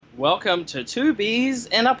Welcome to Two Bees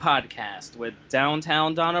in a Podcast with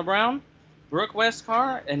Downtown Donna Brown, Brooke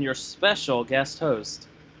Westcar, and your special guest host,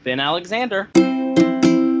 Ben Alexander.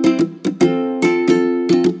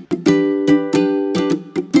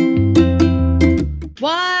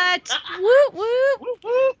 What? Whoop, whoop. Whoop,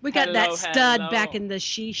 whoop. We got that stud hello. back in the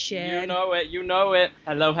she shed. You know it.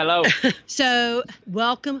 Hello. So,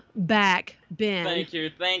 welcome back, Ben.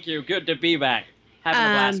 Thank you. Good to be back. Having a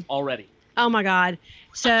blast already. Oh my God.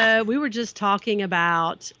 So, we were just talking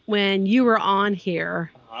about when you were on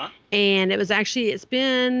here, and it's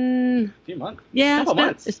been A few months. Yeah, Couple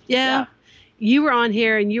months. Yeah. You were on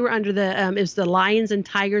here, and you were under the it was the lions and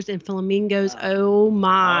tigers and flamingos. Oh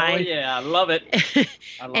my! Oh yeah, I love it.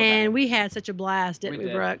 I love And that. we had such a blast, didn't we,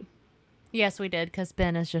 did. Brooke? Yes, we did, because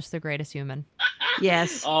Ben is just the greatest human.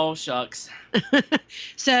 Yes. Oh shucks.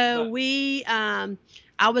 So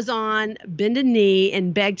I was on bended knee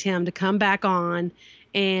and begged him to come back on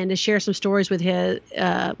and to share some stories with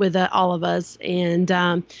all of us.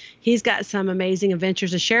 And he's got some amazing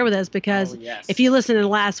adventures to share with us because if you listen to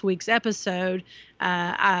last week's episode,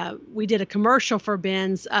 we did a commercial for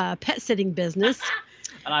Ben's pet sitting business.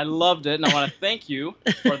 And I loved it, and I want to thank you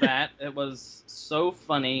for that. It was so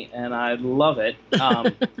funny, and I love it.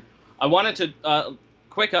 I wanted to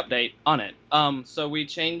quick update on it. So we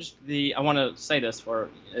changed I want to say this for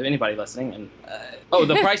anybody listening, and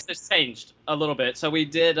the price has changed a little bit. So we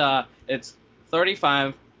did it's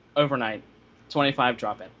 $35 overnight, $25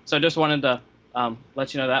 drop in. So just wanted to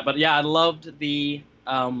let you know that. But yeah, I loved the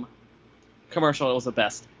commercial. It was the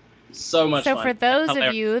best. So much fun. So for those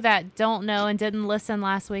of you that don't know and didn't listen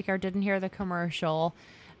last week or didn't hear the commercial,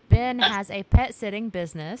 Ben has a pet sitting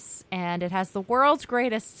business, and it has the world's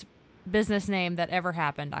greatest business name that ever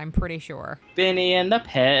happened, I'm pretty sure. Benny and the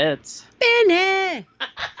Pets. Benny!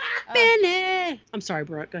 Benny! I'm sorry,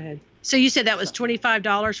 Brooke. Go ahead. So you said that was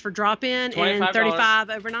 $25 for drop-in and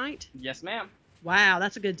 $35 overnight? Yes, ma'am. Wow,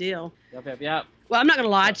 that's a good deal. Yep. Well, I'm not going to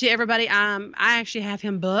lie to you, everybody. I actually have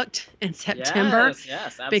him booked in September. Yes,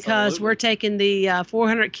 absolutely. Because we're taking the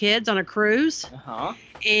 400 kids on a cruise.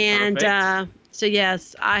 And so,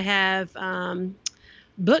 yes, I have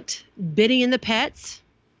booked Benny and the Pets.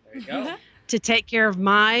 There you go. To take care of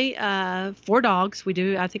my 4 dogs. We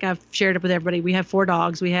do. I think I've shared it with everybody. We have 4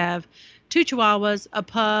 dogs. We have 2 Chihuahuas, a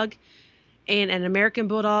pug, and an American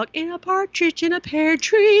Bulldog, and a partridge in a pear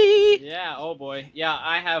tree. Yeah. Oh boy. Yeah.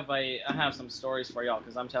 I have some stories for y'all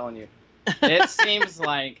because I'm telling you, it seems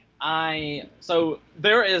like so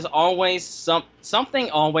there is always something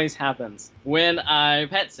always happens when I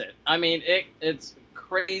pet sit. I mean, it's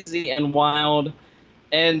crazy and wild,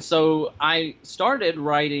 and so I started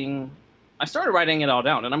writing it all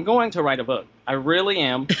down, and I'm going to write a book. I really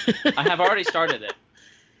am. I have already started it,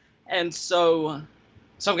 and so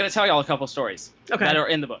I'm going to tell y'all a couple stories that are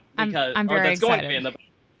in the book because I'm very that's excited. going to be in the book.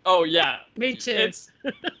 Oh yeah, me too. It's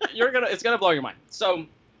gonna blow your mind. So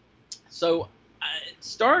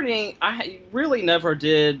starting, I really never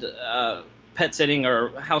did pet sitting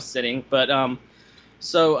or house sitting, but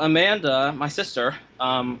so Amanda, my sister,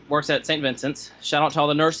 works at St. Vincent's. Shout out to all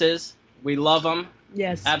the nurses. We love them.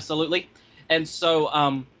 Yes, absolutely. And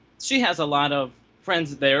so she has a lot of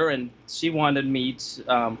friends there, and she wanted me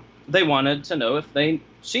to. They wanted to know if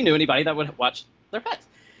she knew anybody that would watch their pets,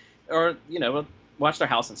 or watch their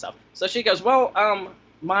house and stuff. So she goes, well,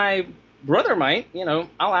 my brother might.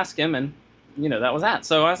 I'll ask him, and that was that.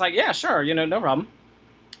 So I was like, yeah, sure, no problem.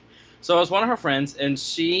 So I was one of her friends, and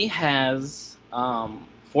she has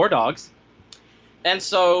 4 dogs, and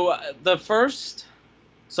so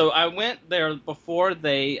I went there before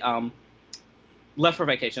they left for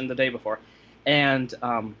vacation the day before, and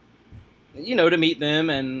to meet them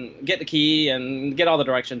and get the key and get all the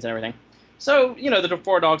directions and everything. So, the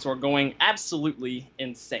 4 dogs were going absolutely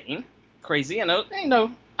insane, crazy. And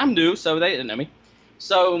I'm new, so they didn't know me.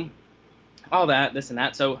 So, all that, this and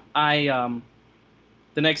that. So, the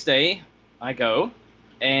next day, I go,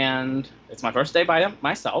 and it's my first day by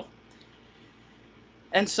myself.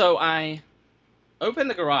 And so I open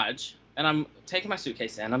the garage, and I'm taking my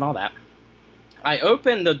suitcase in and all that. I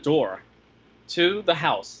open the door to the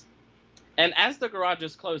house. And as the garage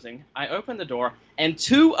is closing, I open the door, and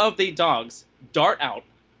 2 of the dogs dart out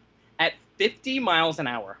at 50 miles an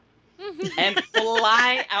hour and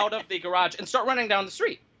fly out of the garage and start running down the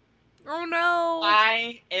street. Oh, no.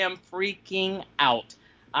 I am freaking out.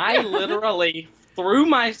 I literally threw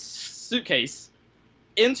my suitcase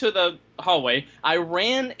into the hallway. I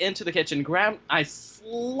ran into the kitchen, I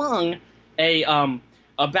slung a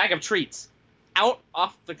bag of treats out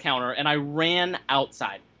off the counter, and I ran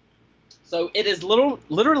outside. So it is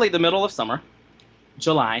literally the middle of summer,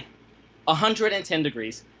 July, 110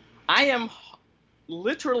 degrees. I am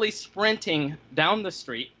literally sprinting down the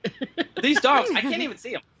street. These dogs, I can't even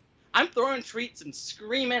see them. I'm throwing treats and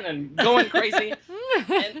screaming and going crazy.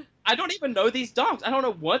 And I don't even know these dogs. I don't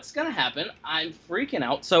know what's going to happen. I'm freaking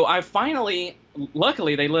out. So I finally,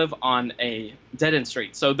 luckily they live on a dead-end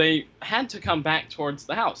street. So they had to come back towards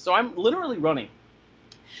the house. So I'm literally running.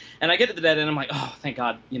 And I get to the dead end. I'm like, oh, thank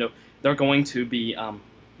God. They're going to be,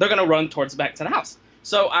 they're going to run towards back to the house.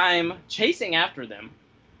 So I'm chasing after them.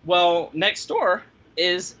 Well, next door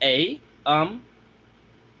is a golf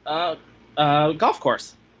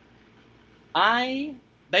course. They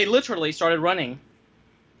literally started running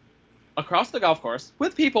across the golf course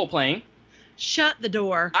with people playing. Shut the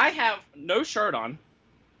door. I have no shirt on,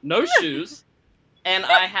 no shoes, and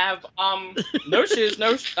I have no shoes,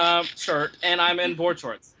 no shirt, and I'm in board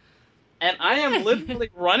shorts. And I am literally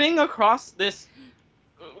running across this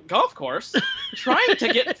golf course trying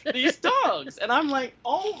to get these dogs. And I'm like,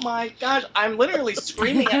 oh my gosh, I'm literally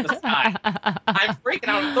screaming at the sky. I'm freaking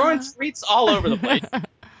out. I'm throwing treats all over the place.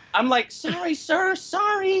 I'm like, sorry, sir,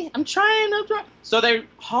 sorry. I'm trying to drive. So they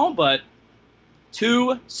haul butt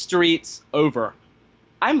 2 streets over.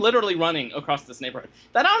 I'm literally running across this neighborhood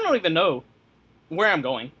that I don't even know where I'm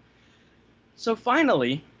going. So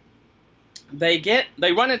finally, they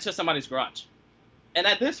run into somebody's garage. And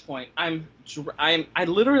at this point, I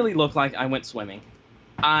literally look like I went swimming.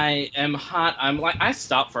 I am hot. I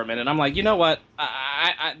stopped for a minute. I'm like, you know what?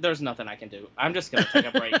 There's nothing I can do. I'm just going to take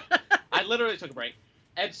a break. I literally took a break.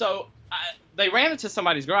 And so they ran into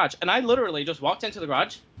somebody's garage, and I literally just walked into the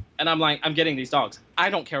garage, and I'm like, I'm getting these dogs. I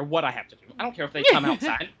don't care what I have to do. I don't care if they come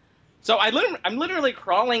outside. So I'm literally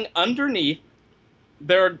crawling underneath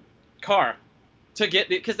their car to get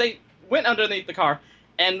because they went underneath the car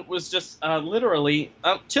and was just literally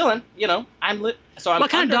chilling. So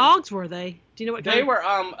what kind of dogs were they? Do you know what kind? They were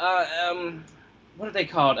what are they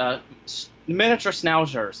called? Miniature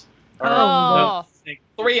schnauzers. Oh.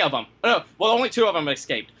 3 of them. No, well, only 2 of them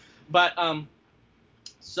escaped. But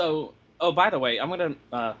so by the way, I'm gonna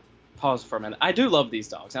pause for a minute. I do love these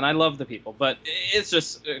dogs and I love the people, but it's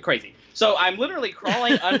just crazy. So I'm literally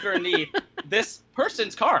crawling underneath this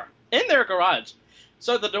person's car in their garage.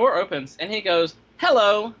 So the door opens and he goes,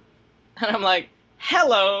 "Hello," and I'm like,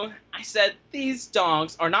 "Hello." I said, "These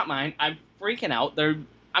dogs are not mine." I'm freaking out.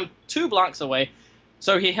 I'm 2 blocks away.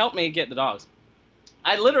 So he helped me get the dogs.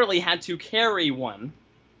 I literally had to carry one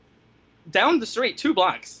down the street 2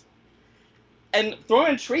 blocks and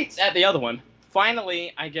throwing treats at the other one.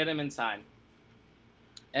 Finally, I get him inside.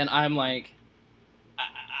 And I'm like,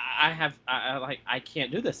 I can't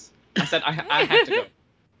do this. I said, I have to go.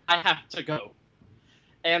 I have to go.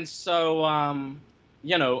 And so, I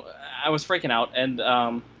was freaking out and,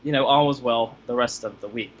 all was well the rest of the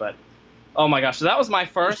week. But, oh my gosh, so that was my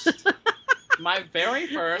very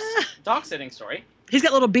first dog sitting story. He's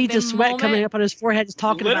got little beads of sweat coming up on his forehead just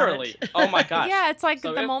talking literally. about it. Oh my gosh. Yeah, it's like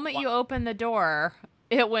so the moment you open the door,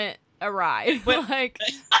 it went awry.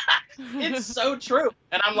 It's so true.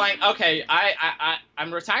 And I'm like, okay,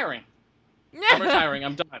 I'm retiring.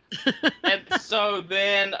 I'm done. And so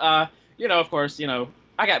then, of course, I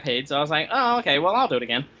got paid. So I was like, oh, okay, well, I'll do it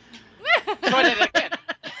again. So I did it again.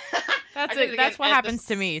 That's what happens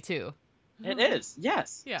to me, too. It is,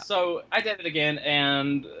 yes. Yeah. So I did it again,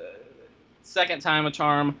 and second time a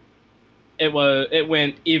charm, it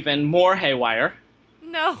went even more haywire.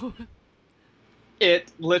 No.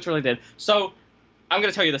 It literally did. So I'm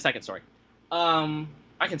gonna tell you the second story. I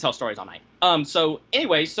can tell stories all night. So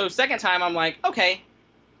anyway, second time I'm like, okay,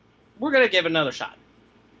 we're gonna give it another shot.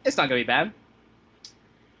 It's not gonna be bad.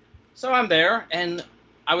 So I'm there, and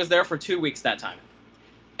I was there for 2 weeks that time.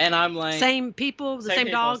 And I'm like... Same people? The same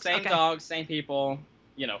dogs? Same dogs, same people.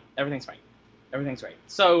 Everything's fine. Everything's great.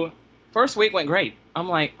 So, first week went great. I'm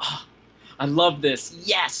like, oh, I love this.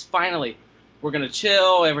 Yes, finally. We're going to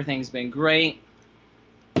chill. Everything's been great.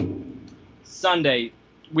 Sunday,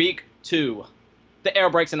 week 2. The air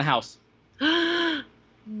breaks in the house. No.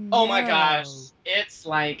 Oh my gosh. It's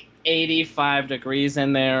like 85 degrees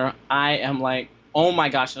in there. I am like, oh my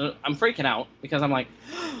gosh. I'm freaking out because I'm like...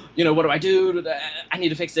 what do I do? I need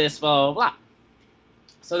to fix this, blah, blah, blah.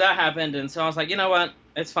 So that happened, and so I was like, you know what?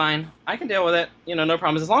 It's fine. I can deal with it. No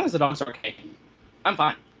problems. As long as the dogs are okay, I'm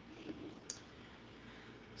fine.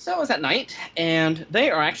 So it was at night, and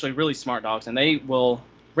they are actually really smart dogs, and they will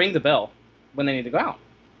ring the bell when they need to go out.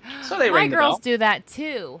 So they ring the bell. My girls do that,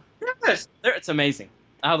 too. Yes. It's amazing.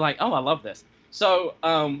 I was like, oh, I love this. So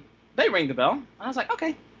they ring the bell. I was like,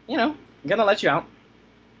 okay, I'm going to let you out.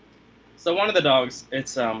 So one of the dogs,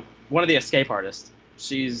 it's one of the escape artists.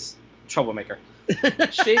 She's a troublemaker.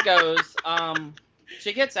 She goes,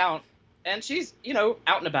 she gets out, and she's,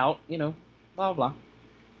 out and about, blah, blah.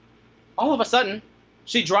 All of a sudden,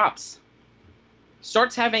 she drops,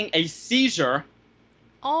 starts having a seizure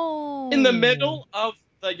in the middle of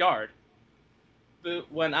the yard.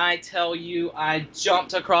 But when I tell you I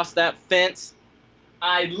jumped across that fence,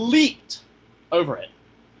 I leaped over it.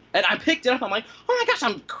 And I picked it up. I'm like, oh my gosh,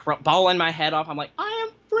 I'm bawling my head off. I'm like, I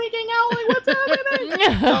am freaking out. Like, what's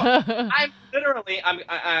happening? So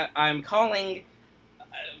I'm calling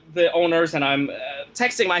the owners, and I'm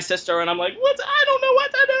texting my sister, and I'm like, I don't know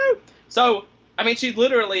what to do. So, I mean, she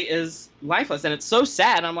literally is lifeless, and it's so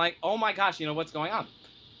sad. I'm like, oh my gosh, what's going on?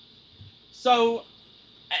 So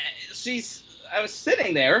I was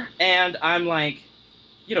sitting there, and I'm like,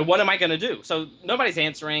 what am I going to do? So nobody's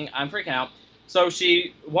answering. I'm freaking out. So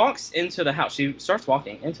she walks into the house. She starts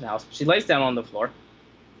walking into the house. She lays down on the floor.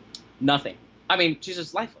 Nothing. I mean, she's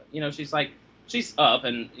just lifeless. She's up,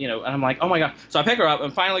 and, and I'm like, oh my God. So I pick her up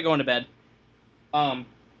and finally go into bed. I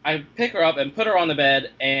pick her up and put her on the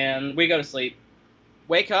bed, and we go to sleep.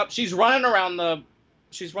 Wake up. She's running around the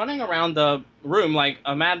room like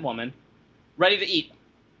a mad woman, ready to eat.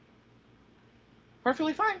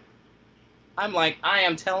 Perfectly fine. I'm like, I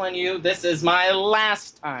am telling you, this is my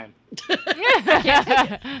last time.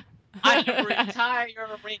 I am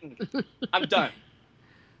retiring. I'm done.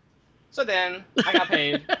 So then I got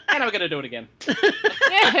paid, and I'm going to do it again.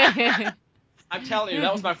 I'm telling you,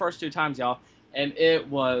 that was my first 2 times, y'all, and it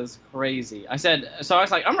was crazy. I was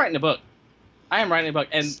like, I'm writing a book. I am writing a book.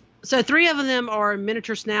 And so 3 of them are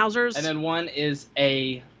miniature schnauzers? And then 1 is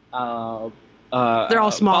a they're all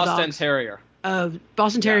small Boston dogs. Terrier.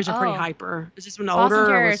 Boston Terriers are pretty hyper. Is this one older?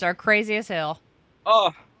 Boston Terriers are crazy as hell.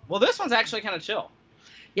 Oh, well, this one's actually kind of chill.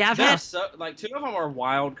 Yeah, I've They're had... So, 2 of them are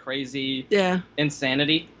wild, crazy,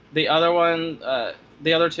 insanity. The other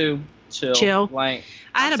 2, chill. Like,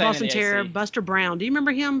 I had a Boston Terrier, Buster Brown. Do you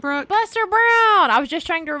remember him, Brooke? Buster Brown! I was just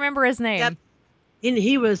trying to remember his name. Yep. And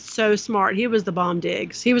he was so smart. He was the bomb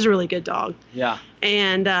digs. He was a really good dog. Yeah.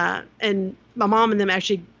 And my mom and them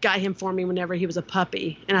actually got him for me whenever he was a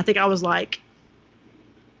puppy. And I think I was like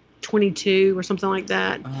 22 or something like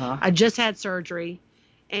that. Uh-huh. I just had surgery,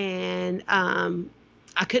 and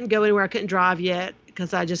I couldn't go anywhere. I couldn't drive yet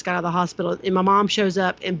because I just got out of the hospital. And my mom shows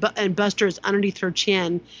up, and Buster is underneath her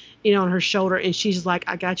chin, on her shoulder, and she's like,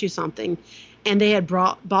 I got you something. And they had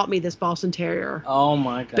bought me this Boston Terrier. Oh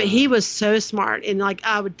my God. But he was so smart, and like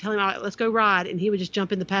I would tell him, let's go ride, and he would just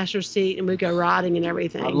jump in the passenger seat, and we'd go riding and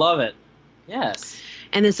everything. I love it. Yes.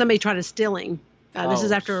 And then somebody tried to steal him. This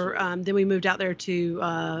is after shit. Then we moved out there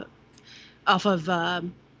to off of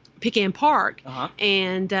Pecan Park,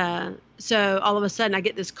 and so all of a sudden I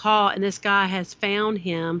get this call, and this guy has found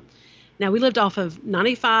him. Now we lived off of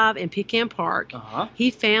 95 and Pecan Park.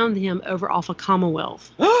 He found him over off of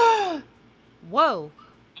Commonwealth. Whoa.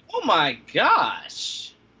 Oh my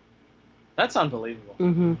gosh. That's unbelievable.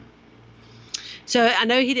 Mm-hmm. So I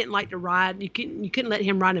know he didn't like to ride. You couldn't let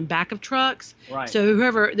him ride in back of trucks. Right. So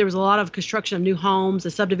there was a lot of construction of new homes.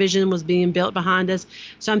 The subdivision was being built behind us.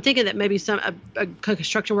 So I'm thinking that maybe a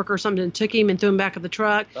construction worker or something took him and threw him back of the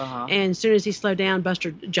truck. And as soon as he slowed down,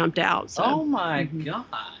 Buster jumped out. So. Oh my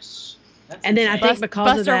gosh. That's and then insane. I think because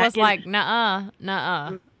Buster of that, was like,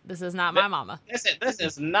 nuh-uh. This is not my mama. This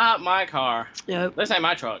is not my car. Nope. This ain't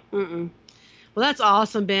my truck. Mm-mm. Well, that's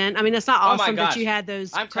awesome, Ben. I mean, it's not awesome that you had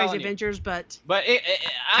those crazy adventures, but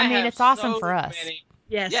it's awesome for us.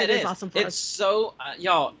 Yes, it is awesome for us. It's so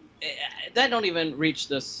y'all, that don't even reach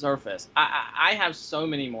the surface. I have so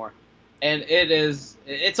many more, and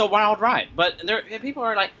it's a wild ride. But people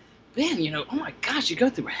are like, Ben, oh my gosh, you go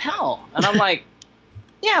through hell, and I'm like,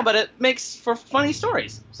 yeah, but it makes for funny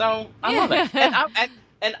stories. So I love it.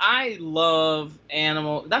 And I love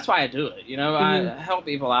animals. That's why I do it. I help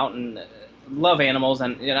people out and love animals.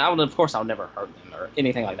 And, of course, I'll never hurt them or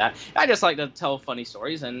anything like that. I just like to tell funny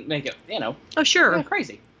stories and make it, Oh, sure.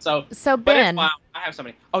 Crazy. So Ben, I have so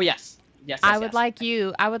many. Oh, yes. Yes. I would like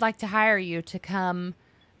to hire you to come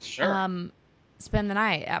spend the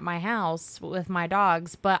night at my house with my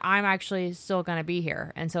dogs, but I'm actually still going to be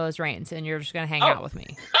here. And so is Rains, and you're just going to hang out with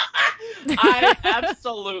me. I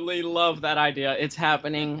absolutely love that idea. It's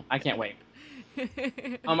happening. I can't wait.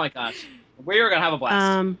 Oh my gosh. We're going to have a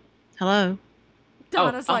blast. Hello.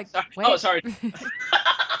 Donna's sorry. wait. Oh, sorry.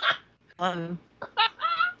 Hello.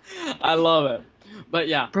 I love it. But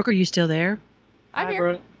yeah. Brooke, are you still there? I'm Hi, here.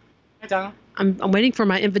 Brooke. Hi, Donna. I'm waiting for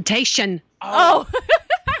my invitation. Oh.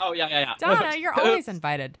 Oh, yeah. Donna, you're always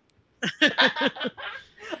invited.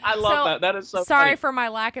 I love that. That is so sorry funny. for my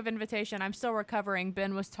lack of invitation. I'm still recovering.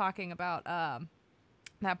 Ben was talking about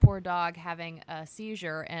that poor dog having a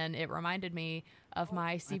seizure, and it reminded me of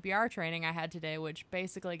my CPR training I had today, which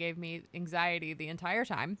basically gave me anxiety the entire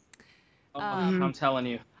time. I'm telling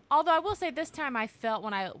you. Although I will say this time I felt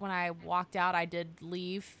when I walked out, I did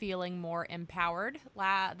leave feeling more empowered.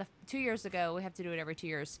 2 years ago, we have to do it every 2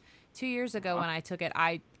 years. 2 years ago when I took it,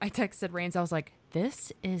 I texted Rains. I was like,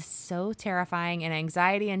 this is so terrifying and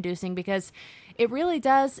anxiety inducing because it really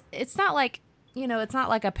does. It's not like, it's not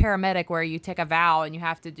like a paramedic where you take a vow and you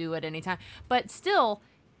have to do it anytime. But still,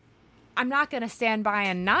 I'm not going to stand by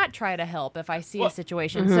and not try to help if I see a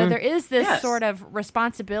situation. So there is this sort of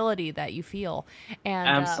responsibility that you feel. And,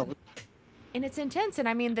 absolutely. And it's intense. And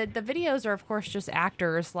I mean, the videos are, of course, just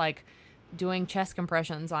actors like doing chest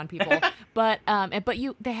compressions on people. But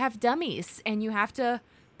they have dummies and you have to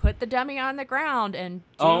put the dummy on the ground and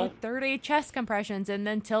do 30 chest compressions and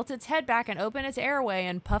then tilt its head back and open its airway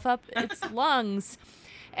and puff up its lungs.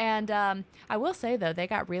 And I will say, though, they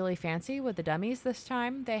got really fancy with the dummies this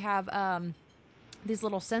time. They have these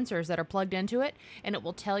little sensors that are plugged into it, and it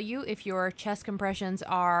will tell you if your chest compressions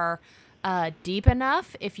are deep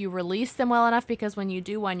enough, if you release them well enough, because when you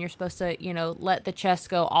do one, you're supposed to, let the chest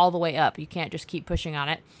go all the way up. You can't just keep pushing on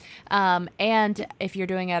it. And if you're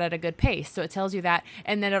doing it at a good pace. So it tells you that.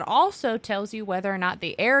 And then it also tells you whether or not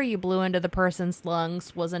the air you blew into the person's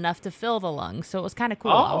lungs was enough to fill the lungs. So it was kind of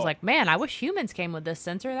cool. I was like, man, I wish humans came with this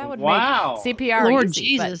sensor. That would make CPR Lord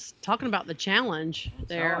easy. Jesus, talking about the challenge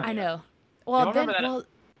there. I know. Well,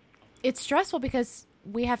 it's stressful because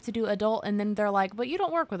we have to do adult, and then they're like, but you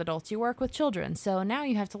don't work with adults, you work with children, so now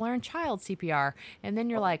you have to learn child CPR. And then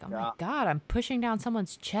you're like, oh my God, I'm pushing down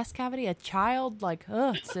someone's chest cavity, a child, like,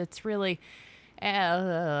 it's really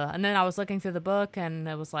and then I was looking through the book, and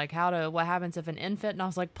it was like what happens if an infant, and I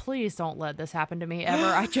was like, please don't let this happen to me ever.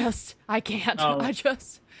 I can't. I can't. Well,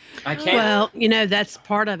 that's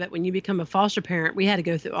part of it. When you become a foster parent, we had to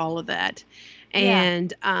go through all of that.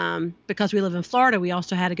 And because we live in Florida, we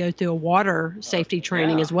also had to go through a water safety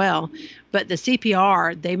training as well. But the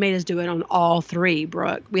CPR, they made us do it on all three,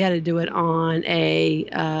 Brooke. We had to do it on a,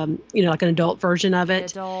 like an adult version of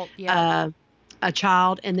it, a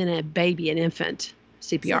child, and then a baby, an infant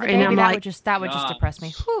CPR. So baby, and I'm that would just depress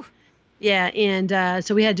me. Whew. Yeah, and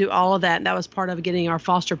so we had to do all of that. And that was part of getting our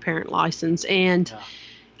foster parent license. And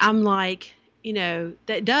I'm like,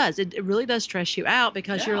 it really does stress you out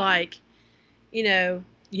because you're like, you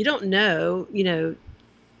don't know,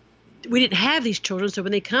 we didn't have these children. So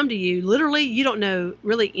when they come to you, literally, you don't know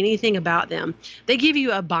really anything about them. They give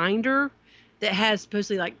you a binder that has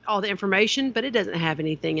supposedly like all the information, but it doesn't have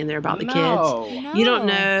anything in there about the kids. No. You don't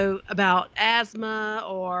know about asthma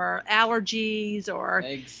or allergies or,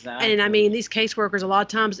 exactly. And I mean, these caseworkers, a lot of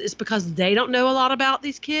times it's because they don't know a lot about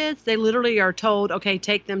these kids. They literally are told, okay,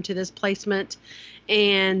 take them to this placement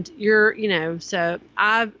and you're, so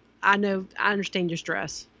I know, I understand your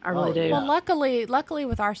stress. I really do. Well, luckily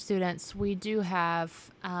with our students, we do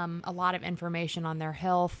have a lot of information on their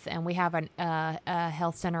health, and we have a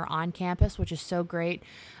health center on campus, which is so great.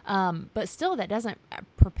 But still, that doesn't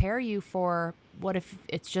prepare you for what if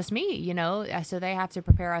it's just me, So they have to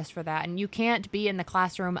prepare us for that. And you can't be in the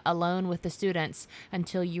classroom alone with the students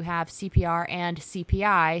until you have CPR and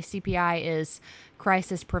CPI. CPI is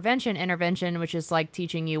crisis prevention intervention, which is like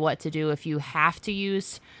teaching you what to do if you have to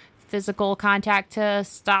use physical contact to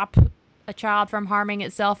stop a child from harming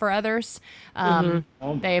itself or others.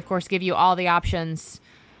 They, of course, give you all the options.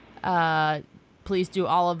 Please do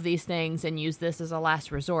all of these things and use this as a last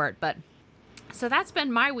resort. But so that's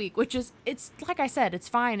been my week, which is, it's like I said, it's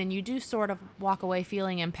fine. And you do sort of walk away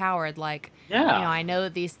feeling empowered. Like, I know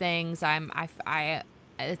these things.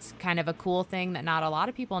 It's kind of a cool thing that not a lot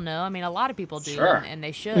of people know. I mean, a lot of people do, and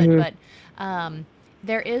they should. But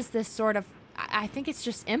there is this sort of, I think it's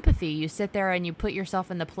just empathy. You sit there and you put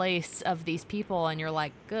yourself in the place of these people, and you're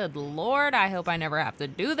like, good Lord, I hope I never have to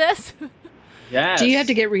do this. Yes. Do you have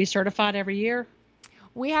to get recertified every year?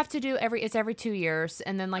 We have to do every 2 years.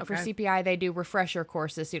 And then for CPI, they do refresher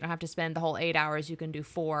courses. So you don't have to spend the whole 8 hours. You can do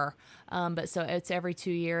 4. But so it's every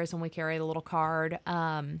 2 years, and we carry the little card.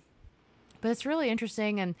 But it's really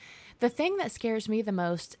interesting. And the thing that scares me the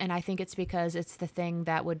most, and I think it's because it's the thing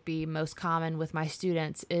that would be most common with my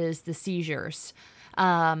students, is the seizures.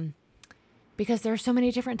 Because there are so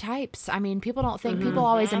many different types. I mean, people don't think, people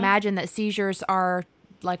always imagine that seizures are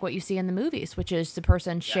like what you see in the movies, which is the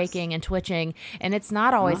person shaking and twitching. And it's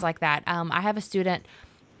not always like that. I have a student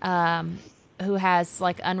who has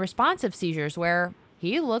like unresponsive seizures where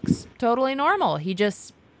he looks totally normal. He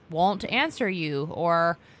just won't answer you,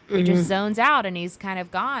 or he just zones out and he's kind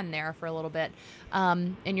of gone there for a little bit.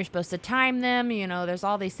 And you're supposed to time them, there's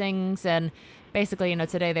all these things. And basically,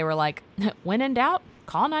 today they were like, when in doubt,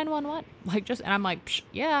 call 911? Like, just, and I'm like, Psh,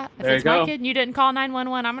 yeah, if There it's you my go. kid and you didn't call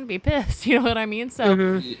 911, I'm going to be pissed. You know what I mean? So,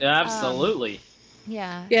 Mhm. Absolutely.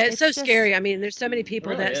 yeah. Yeah, it's so just- scary. I mean, there's so many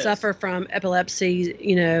people really that is. suffer from epilepsy,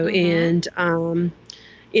 you know, Mhm. and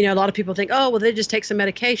you know, a lot of people think, oh, well, they just take some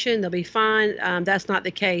medication, they'll be fine. That's not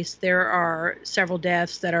the case. There are several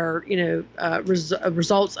deaths that are, you know,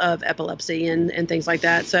 results of epilepsy and things like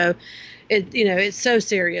that. So, you know, it's so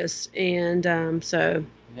serious, and so.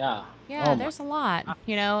 Yeah. Yeah, Oh my. there's a lot.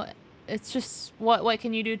 You know, it's just what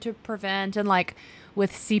can you do to prevent? And like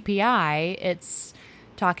with CPI, it's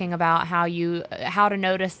talking about how to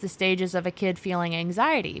notice the stages of a kid feeling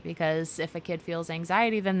anxiety, because if a kid feels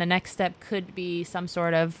anxiety, then the next step could be some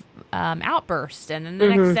sort of outburst, and then the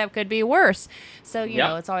next step could be worse. So you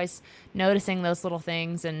know, it's always noticing those little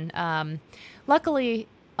things, and luckily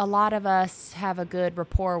a lot of us have a good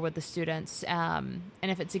rapport with the students, and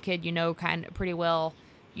if it's a kid you know kind of pretty well,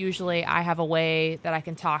 usually I have a way that I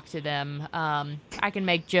can talk to them. I can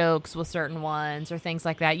make jokes with certain ones or things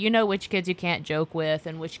like that. You know which kids you can't joke with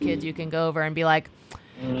and which kids you can go over and be like,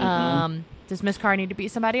 does Miss Carr need to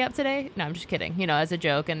beat somebody up today? No, I'm just kidding, you know, as a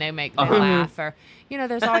joke, and they laugh, or, you know,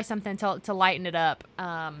 there's always something to lighten it up.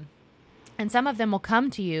 And some of them will come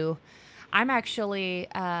to you. I'm actually,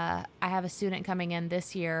 I have a student coming in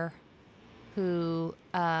this year who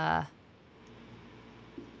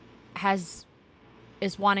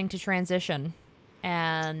is wanting to transition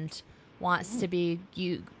and wants to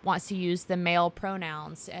use the male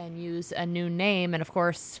pronouns and use a new name. And of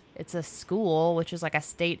course, it's a school, which is like a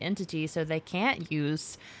state entity, so they can't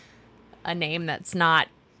use a name that's not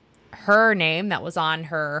her name that was on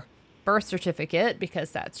her birth certificate, because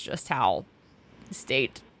that's just how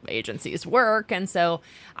state agencies work. And so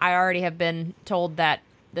I already have been told that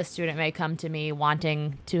the student may come to me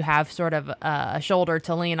wanting to have sort of a shoulder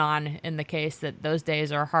to lean on in the case that those days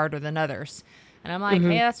are harder than others. And I'm like,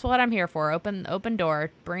 hey, that's what I'm here for. Open door,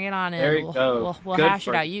 bring it on in. There you go. We'll Good hash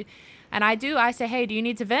it out. I say, hey, do you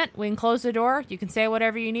need to vent? We can close the door. You can say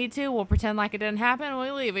whatever you need to. We'll pretend like it didn't happen, and we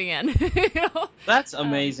leave again. You know? That's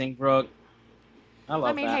amazing, Brooke. I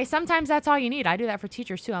love that. Hey, sometimes that's all you need. I do that for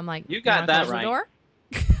teachers too. I'm like, You got wanna that close right. The door?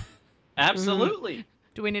 Absolutely.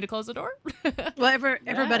 Do we need to close the door? Well,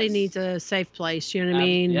 everybody Yes. needs a safe place. You know what I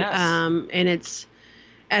mean? Yes. And it's,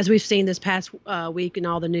 as we've seen this past week in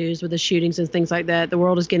all the news with the shootings and things like that, the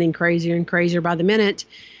world is getting crazier and crazier by the minute.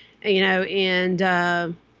 You know,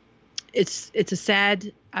 and it's a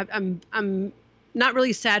sad. I'm not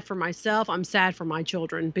really sad for myself. I'm sad for my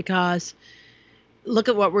children, because look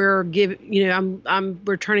at what we're giving. You know,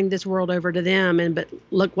 we're turning this world over to them, but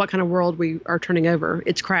look what kind of world we are turning over.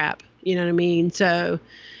 It's crap. You know what I mean? So,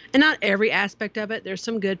 and not every aspect of it. There's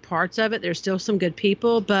some good parts of it. There's still some good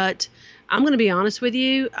people, but I'm going to be honest with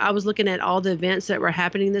you. I was looking at all the events that were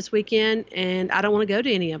happening this weekend, and I don't want to go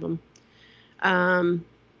to any of them.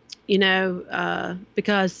 You know,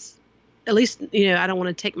 because at least, you know, I don't want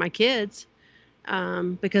to take my kids,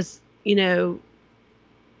 because, you know,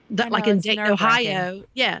 like in Dayton, Ohio,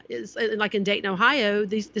 it's like in Dayton, Ohio,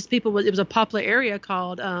 these people, it was a popular area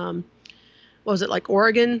called, what was it, like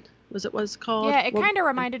Oregon? Was it what's called? Yeah, it kind of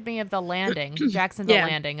reminded me of the Landing. Jacksonville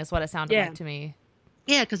Landing is what it sounded like to me.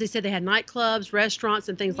 Yeah, because they said they had nightclubs, restaurants,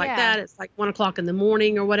 and things like Yeah. that. It's like 1:00 in the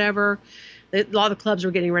morning or whatever. A lot of the clubs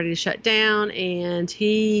were getting ready to shut down, and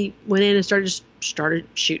he went in and started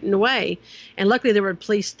shooting away. And luckily, there were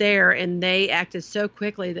police there, and they acted so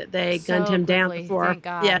quickly that they gunned him down quickly, before. thank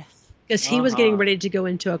God. Yeah, because he was getting ready to go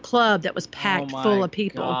into a club that was packed full of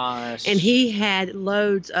people. Gosh. And he had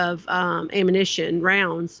loads of ammunition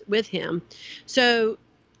rounds with him. So,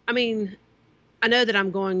 I mean, I know that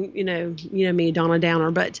I'm going, you know me, Donna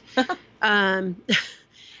Downer, but,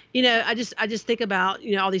 you know, I just think about,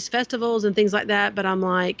 you know, all these festivals and things like that. But I'm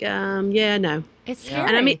like, yeah, no. It's Yeah. scary.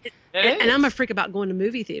 And I mean, It and I'm a is. freak about going to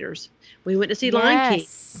movie theaters. We went to see Lion King.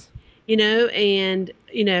 Yes. You know, and,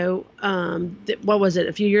 you know, what was it?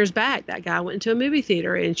 A few years back, that guy went into a movie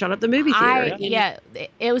theater and shot up the movie theater.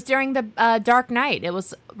 It was during the Dark Knight. It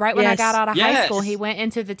was right when I got out of high Yes. school. He went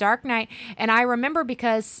into the Dark Knight, and I remember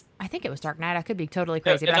because I think it was Dark Knight. I could be totally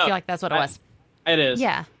crazy, but I No, feel like that's what it was. It is.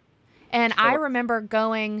 Yeah, and I Sure. remember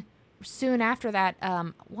going soon after that.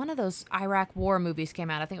 One of those Iraq War movies came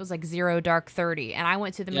out. I think it was like Zero Dark 30, and I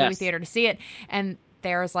went to the movie Yes. theater to see it, and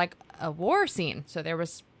there was like a war scene, so there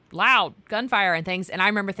was loud gunfire and things, and I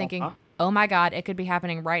remember thinking, oh my God, it could be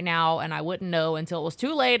happening right now, and I wouldn't know until it was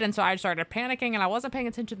too late, and so I started panicking, and I wasn't paying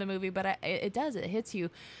attention to the movie, but it does, it hits you.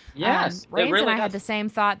 Yes, it Rains really and I had does. the same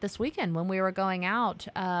thought this weekend when we were going out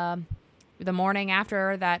the morning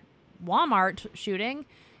after that Walmart shooting.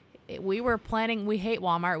 We were planning, we hate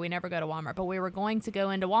Walmart, we never go to Walmart, but we were going to go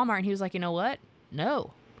into Walmart, and he was like, you know what?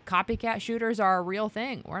 no, copycat shooters are a real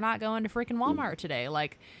thing. We're not going to freaking Walmart today.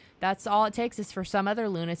 Like, that's all it takes is for some other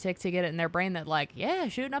lunatic to get it in their brain that, like, yeah,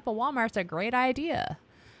 shooting up a Walmart's a great idea.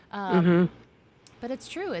 But it's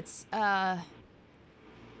true. It's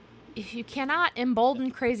if you cannot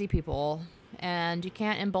embolden crazy people, and you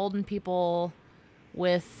can't embolden people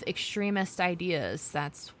with extremist ideas,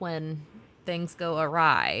 that's when things go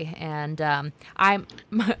awry. And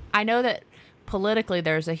I know that politically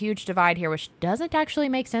there's a huge divide here, which doesn't actually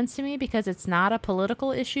make sense to me because it's not a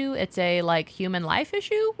political issue. It's a like human life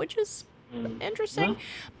issue, which is interesting.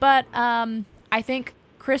 But I think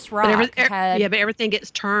Chris Rock but everything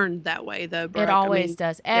gets turned that way, though. Brooke. It always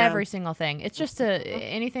does. Every single thing. It's just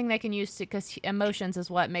anything they can use to, because emotions is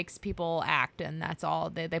what makes people act, and that's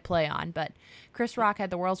all they play on. But Chris Rock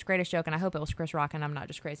had the world's greatest joke, and I hope it was Chris Rock, and I'm not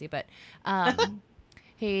just crazy, but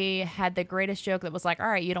he had the greatest joke that was like, all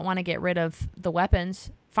right, you don't want to get rid of the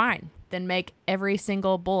weapons? Fine. Then make every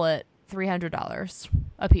single bullet $300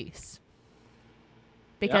 a piece.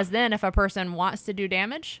 Because then if a person wants to do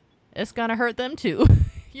damage, it's going to hurt them too.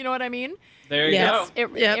 You know what I mean? There you go.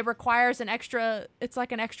 It requires it's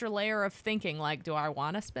like an extra layer of thinking, like, do I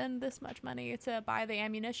want to spend this much money to buy the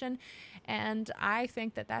ammunition? And I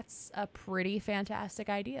think that that's a pretty fantastic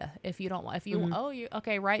idea.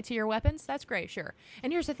 Right to your weapons, that's great, sure.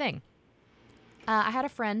 And here's the thing. I had a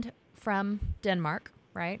friend from Denmark,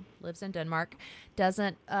 right? Lives in Denmark,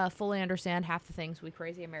 doesn't fully understand half the things we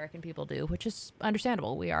crazy American people do, which is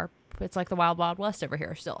understandable. It's like the wild, wild west over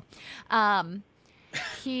here still.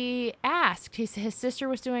 He asked, his sister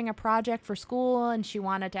was doing a project for school, and she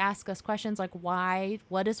wanted to ask us questions like,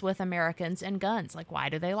 what is with Americans and guns? Like, why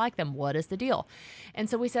do they like them? What is the deal? And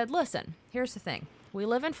so we said, listen, here's the thing. We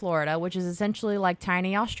live in Florida, which is essentially like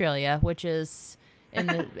tiny Australia, which is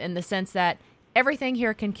in the sense that everything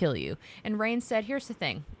here can kill you. And Rain said, here's the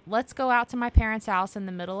thing. Let's go out to my parents' house in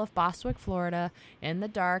the middle of Bostwick, Florida, in the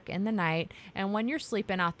dark, in the night. And when you're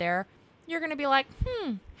sleeping out there, you're going to be like,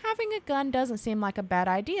 having a gun doesn't seem like a bad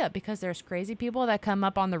idea, because there's crazy people that come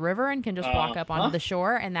up on the river and can just walk up onto the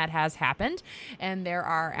shore, and that has happened. And there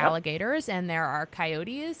are alligators, and there are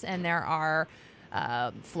coyotes, and there are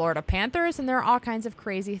Florida panthers, and there are all kinds of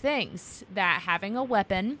crazy things that having a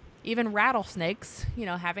weapon, even rattlesnakes,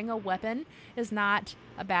 having a weapon is not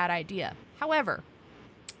a bad idea. However,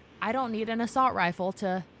 I don't need an assault rifle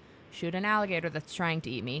to shoot an alligator that's trying to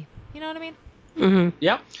eat me. You know what I mean? Mm-hmm.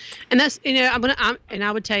 Yep. And that's I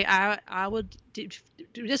would tell you, I would,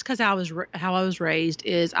 just because how I was raised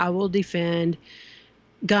is, I will defend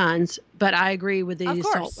guns, but I agree with the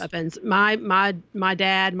assault weapons. My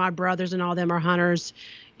dad, my brothers, and all them are hunters.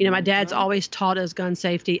 My dad's always taught us gun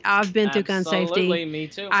safety. I've been through gun safety. Absolutely, me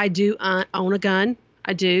too. I do own a gun.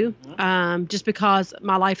 I do. Just because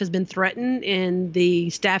my life has been threatened in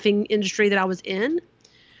the staffing industry that I was in.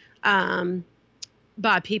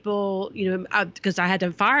 By people, because I had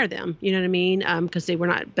to fire them, you know what I mean? Because they were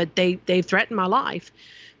not, but they threatened my life.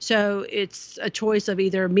 So it's a choice of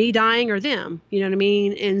either me dying or them, you know what I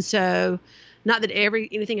mean? And so, not that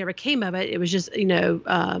anything ever came of it. It was just,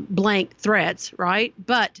 blank threats, right?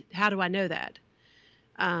 But how do I know that?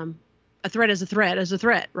 A threat is a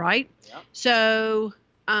threat, right? Yeah. So,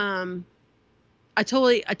 I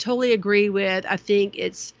totally agree with, I think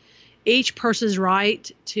it's each person's right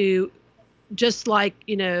to, just like,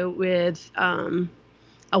 with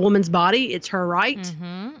a woman's body, it's her right.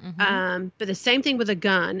 But the same thing with a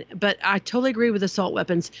gun. But I totally agree with assault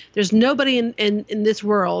weapons. There's nobody in this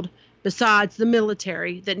world besides the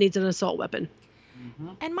military that needs an assault weapon.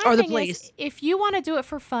 And my or the thing police. Is, if you want to do it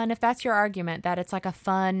for fun, if that's your argument, that it's like a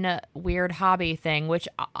fun, weird hobby thing, which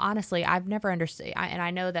honestly I've never understood. And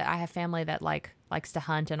I know that I have family that likes to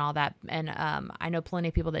hunt and all that, and I know plenty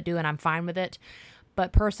of people that do, and I'm fine with it.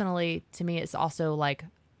 But personally, to me, it's also like,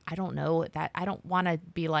 I don't know, that I don't want to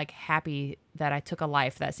be like happy that I took a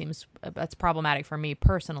life. That's problematic for me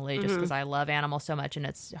personally, just because I love animals so much and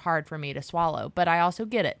it's hard for me to swallow. But I also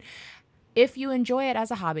get it. If you enjoy it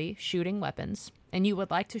as a hobby, shooting weapons, and you would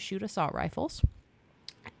like to shoot assault rifles,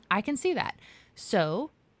 I can see that.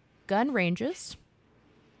 So, gun ranges,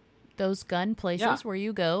 those gun places where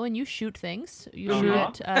you go and you shoot things, you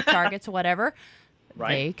shoot at targets, whatever,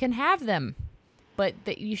 they can have them.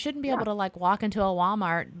 But you shouldn't be able to like walk into a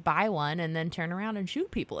Walmart, buy one, and then turn around and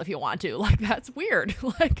shoot people if you want to. Like, that's weird.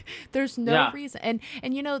 Like, there's no reason. And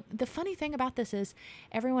the funny thing about this is,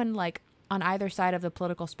 everyone, like, on either side of the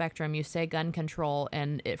political spectrum, you say gun control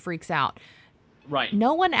and it freaks out. Right.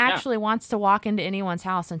 No one actually wants to walk into anyone's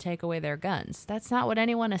house and take away their guns. That's not what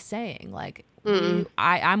anyone is saying. Like,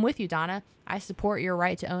 I'm with you, Donna. I support your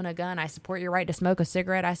right to own a gun. I support your right to smoke a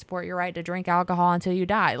cigarette. I support your right to drink alcohol until you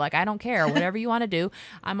die. Like, I don't care. Whatever you want to do,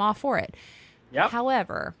 I'm all for it. Yep.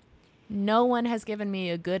 However, no one has given me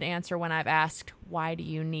a good answer when I've asked, why do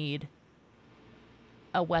you need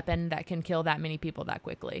a weapon that can kill that many people that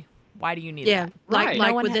quickly? Why do you need that? Right. Like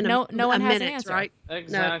no one, within no one has minute, an answer. right?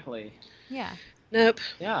 Exactly. Yeah. Nope.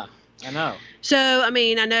 Yeah, I know. So, I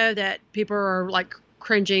mean, I know that people are like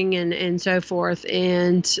cringing and so forth.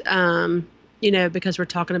 And, you know, because we're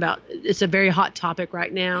talking about, it's a very hot topic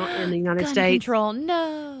right now in the United Gun States. control,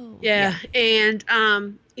 no. Yeah. And,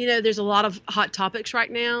 you know, there's a lot of hot topics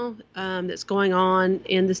right now that's going on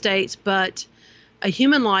in the States. But a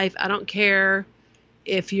human life, I don't care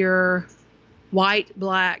if you're white,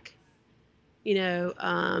 black, you know,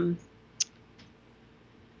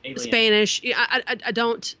 Alien. Spanish. I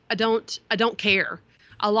don't care.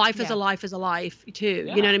 A life is a life is a life too.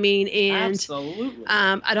 Yeah. You know what I mean? And Absolutely.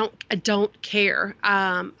 I don't care.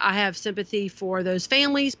 I have sympathy for those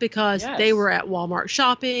families because Yes. they were at Walmart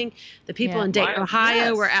shopping. The people in Dayton, Right. Ohio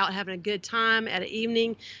Yes. were out having a good time at an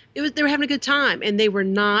evening. They were having a good time and they were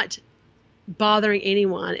not bothering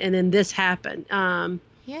anyone. And then this happened.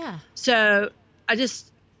 Yeah. So I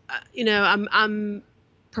just, you know, I'm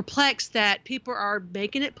perplexed that people are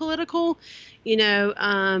making it political, you know,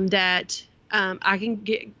 that I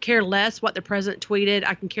can care less what the president tweeted.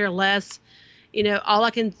 I can care less. You know, all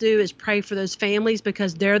I can do is pray for those families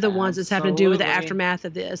because they're the ones that's having to do with the Absolutely. aftermath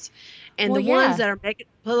of this. And Well, the yeah. ones that are making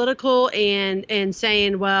it political and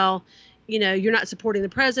saying, well, you know, you're not supporting the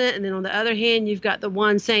president. And then on the other hand, you've got the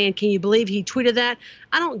one saying, can you believe he tweeted that?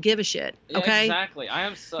 I don't give a shit. Yeah, Okay. exactly. I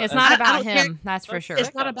am so. It's not I about don't care. him, that's for sure.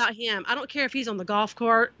 It's not about him. I don't care if he's on the golf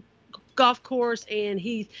course and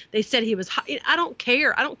they said he was hot. I don't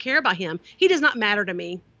care. I don't care about him. He does not matter to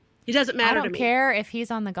me. He doesn't matter I to don't me. care if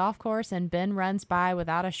he's on the golf course and Ben runs by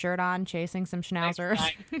without a shirt on chasing some schnauzers.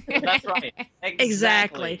 That's right.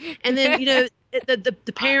 Exactly. And then, you know,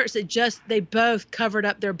 the parents that they both covered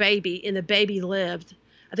up their baby and the baby lived.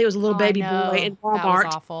 I think it was a little baby boy in That was Walmart.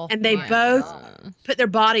 awful. And they Yeah. both put their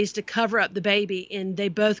bodies to cover up the baby and they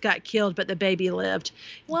both got killed, but the baby lived.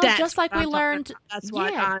 Well, That's just like what we I'm talking learned, about. That's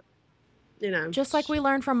what yeah. you know. Just like we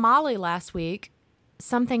learned from Molly last week,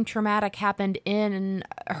 something traumatic happened in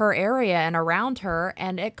her area and around her,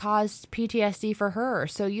 and it caused PTSD for her.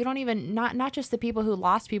 So you don't even, not just the people who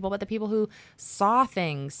lost people, but the people who saw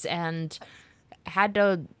things and had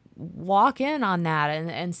to walk in on that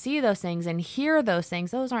and see those things and hear those things.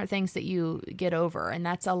 Those aren't things that you get over. And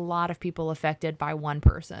that's a lot of people affected by one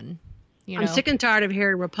person. You know? I'm sick and tired of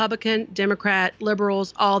hearing Republican, Democrat,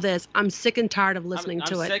 liberals, all this. I'm sick and tired of listening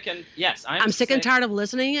to it. I'm sick and tired of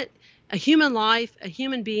listening it. A human life, a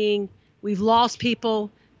human being, we've lost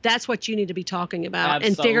people. That's what you need to be talking about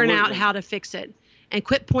and figuring out how to fix it. And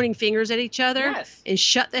quit pointing fingers at each other and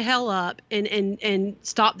shut the hell up and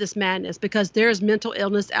stop this madness because there's mental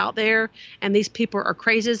illness out there and these people are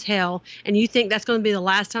crazy as hell. And you think that's going to be the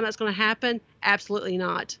last time that's going to happen? Absolutely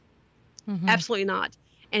not. Mm-hmm. Absolutely not.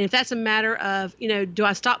 And if that's a matter of, you know, do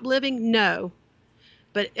I stop living? No.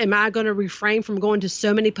 But am I going to refrain from going to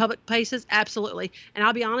so many public places? Absolutely. And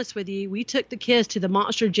I'll be honest with you, we took the kids to the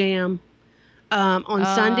Monster Jam on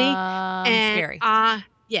Sunday. And scary.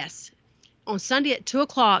 Yes. On Sunday at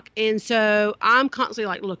 2:00. And so I'm constantly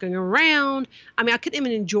like looking around. I mean, I couldn't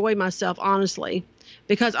even enjoy myself, honestly,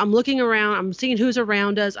 because I'm looking around. I'm seeing who's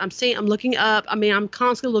around us. I'm looking up. I mean, I'm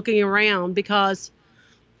constantly looking around because,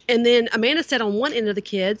 and then Amanda sat on one end of the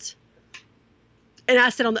kids and I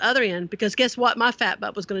sat on the other end because guess what? My fat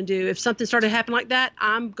butt was going to do. If something started to happen like that,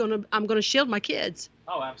 I'm going to shield my kids.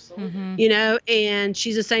 Oh, absolutely. Mm-hmm. You know, and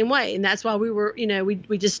she's the same way. And that's why we were, you know, we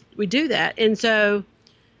do that. And so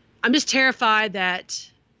I'm just terrified that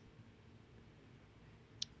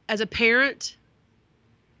as a parent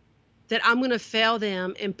that I'm going to fail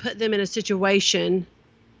them and put them in a situation.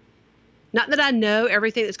 Not that I know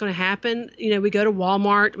everything that's going to happen. You know, we go to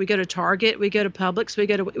Walmart, we go to Target, we go to Publix,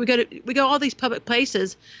 we go all these public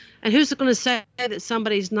places, and who's going to say that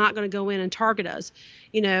somebody's not going to go in and target us?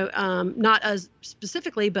 You know, not us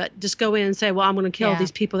specifically, but just go in and say, well, I'm going to kill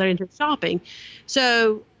these people that are into shopping.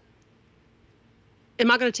 So,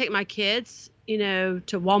 am I going to take my kids, you know,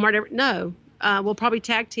 to Walmart? No, we'll probably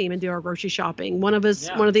tag team and do our grocery shopping. One of us,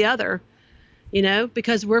 one or the other. You know,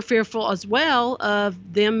 because we're fearful as well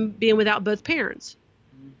of them being without both parents.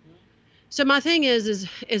 Mm-hmm. So my thing is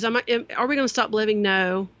are we going to stop living?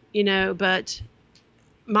 No, you know, but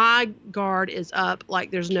my guard is up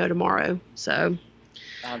like there's no tomorrow. So,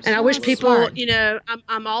 absolutely. And I wish people, you know,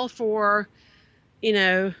 I'm all for you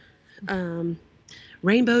know,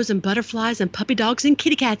 rainbows and butterflies and puppy dogs and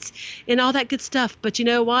kitty cats and all that good stuff. But you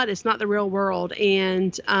know what? It's not the real world.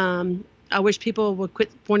 And I wish people would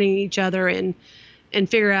quit pointing at each other and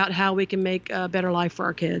figure out how we can make a better life for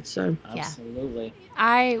our kids. So absolutely.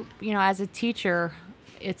 As a teacher,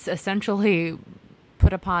 it's essentially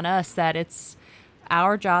put upon us that it's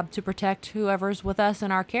our job to protect whoever's with us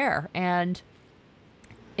in our care. And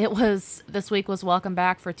this week was Welcome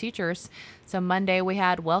Back for teachers. So Monday we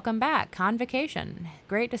had Welcome Back, Convocation.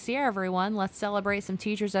 Great to see everyone. Let's celebrate some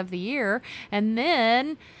Teachers of the Year. And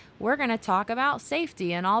then we're going to talk about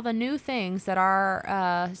safety and all the new things that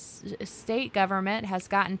our state government has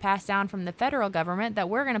gotten passed down from the federal government that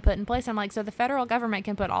we're going to put in place. I'm like, so the federal government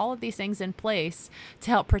can put all of these things in place to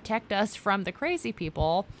help protect us from the crazy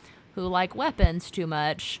people who like weapons too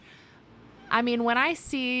much. I mean, when I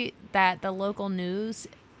see that the local news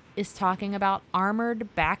is talking about armored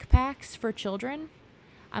backpacks for children,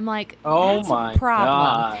 I'm like, that's a problem.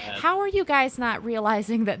 God. How are you guys not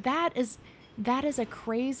realizing that is a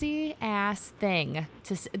crazy ass thing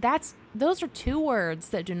those are two words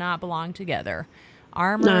that do not belong together.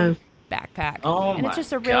 Armored backpack. And it's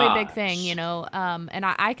just a really big thing, and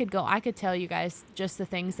I could tell you guys just the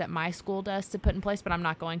things that my school does to put in place, but I'm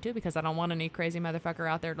not going to, because I don't want any crazy motherfucker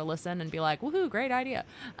out there to listen and be like, woohoo, great idea.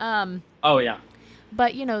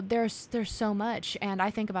 But there's so much, and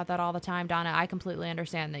I think about that all the time, Donna. I completely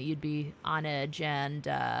understand that you'd be on edge, and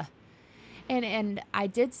I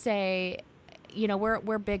did say,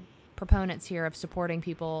 we're big proponents here of supporting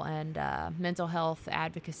people and mental health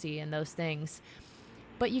advocacy and those things.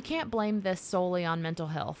 But you can't blame this solely on mental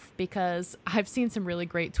health, because I've seen some really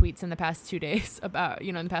great tweets in the past 2 days about,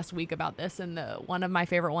 in the past week about this, and one of my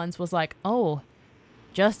favorite ones was like, oh,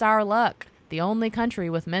 just our luck, the only country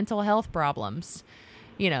with mental health problems.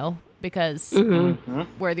 Because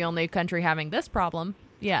we're the only country having this problem.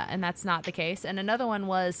 Yeah, and that's not the case. And another one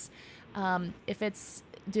was,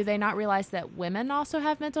 do they not realize that women also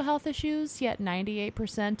have mental health issues, yet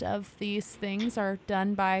 98% of these things are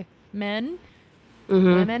done by men?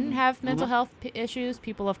 Women have mental health issues.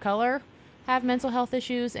 People of color have mental health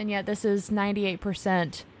issues, and yet this is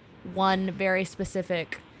 98% one very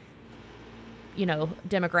specific,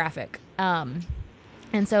 demographic.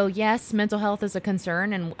 And so, yes, mental health is a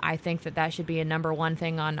concern, and I think that should be a number one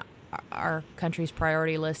thing on our country's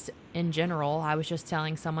priority list in general. I was just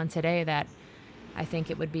telling someone today that I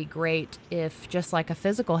think it would be great if, just like a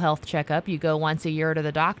physical health checkup, you go once a year to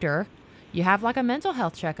the doctor, you have like a mental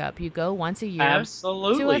health checkup. You go once a year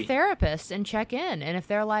to a therapist and check in. And if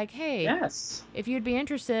they're like, hey, if you'd be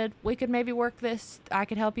interested, we could maybe I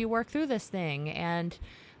could help you work through this thing. And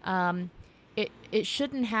it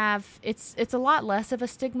shouldn't have, it's a lot less of a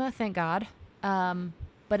stigma, thank God,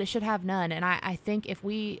 but it should have none. And I think if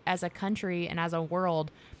we as a country and as a world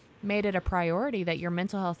made it a priority that your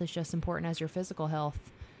mental health is just important as your physical health,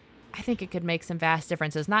 I think it could make some vast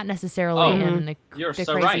differences, not necessarily in the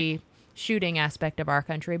crazy shooting aspect of our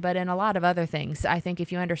country, but in a lot of other things. I think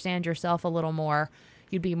if you understand yourself a little more,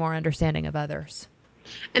 you'd be more understanding of others.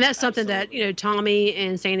 And that's something that, Tommy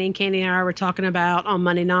and Sandy and Candy and I were talking about on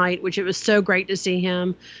Monday night, which it was so great to see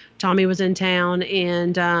him. Tommy was in town,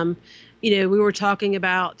 and, we were talking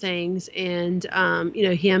about things, and,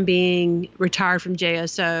 him being retired from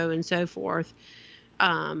JSO and so forth.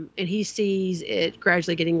 And he sees it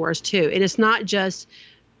gradually getting worse too. And it's not just,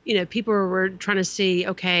 people were trying to see,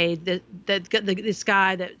 okay, this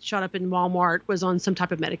guy that shot up in Walmart was on some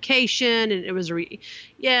type of medication, and it was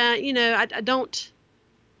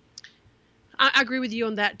I agree with you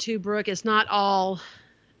on that too, Brooke. It's not all.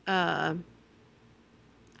 I'm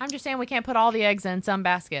just saying we can't put all the eggs in some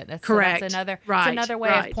basket. Correct. That's another. Right. It's another way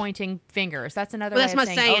of pointing fingers. That's another way of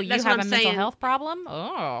saying, oh, you have a mental health problem.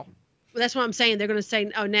 Oh. Well, that's what I'm saying. They're going to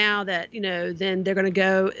say, oh, now that then they're going to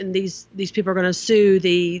go and these people are going to sue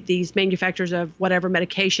these manufacturers of whatever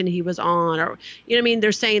medication he was on, or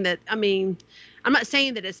They're saying that. I'm not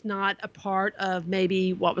saying that it's not a part of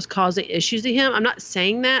maybe what was causing issues to him. I'm not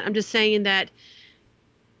saying that. I'm just saying that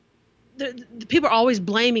the people are always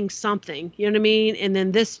blaming something. You know what I mean? And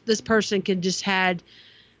then this person could just had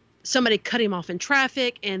somebody cut him off in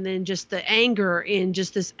traffic, and then just the anger and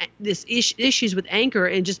just this issues with anger,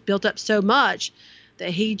 and just built up so much that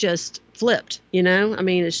he just flipped.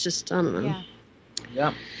 It's just, I don't know.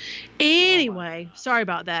 Yeah. Anyway, sorry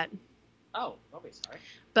about that. Oh, don't be sorry.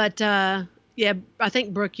 But yeah, I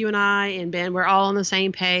think Brooke, you and I and Ben, we're all on the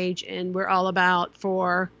same page, and we're all about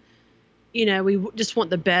we just want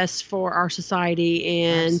the best for our society,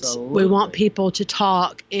 and we want people to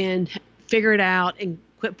talk and figure it out and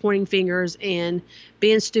quit pointing fingers and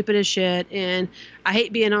being stupid as shit. And I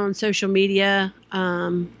hate being on social media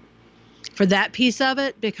for that piece of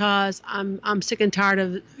it, because I'm sick and tired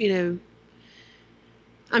of,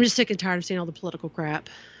 I'm just sick and tired of seeing all the political crap,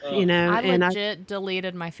 I legit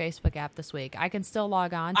deleted my Facebook app this week. I can still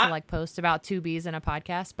log on to post about 2Bs in a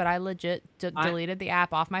podcast, but I legit deleted the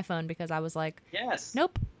app off my phone because I was like, yes,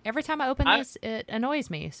 nope. Every time I open this, it annoys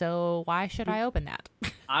me. So why should I open that?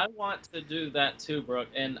 I want to do that too, Brooke.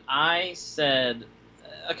 And I said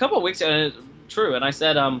a couple of weeks ago, true, and I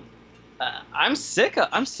said, I'm sick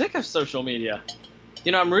of social media.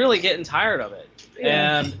 I'm really getting tired of it.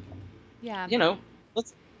 Yeah. And yeah,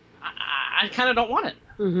 I kind of don't want it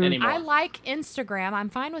anymore. I like Instagram. I'm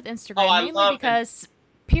fine with Instagram, mainly because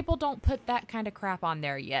people don't put that kind of crap on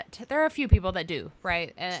there yet. There are a few people that do,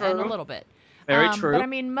 right? And a little bit. Very true. But I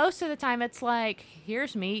mean, most of the time it's like,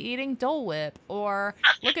 here's me eating Dole Whip, or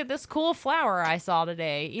look at this cool flower I saw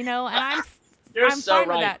today, and I'm so fine right.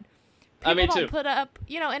 with that. People me don't too. put up,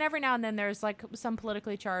 and every now and then there's like some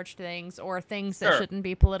politically charged things, or things that shouldn't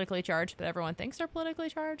be politically charged, but everyone thinks they're politically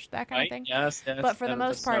charged, that kind of thing. Yes. But for the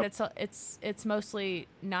most part, it's mostly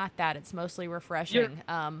not that. It's mostly refreshing.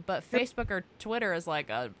 But Facebook or Twitter is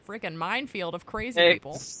like a freaking minefield of crazy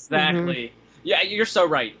people. Exactly. Yeah, you're so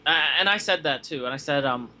right. And I said that too. And I said,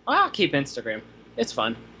 I'll keep Instagram. It's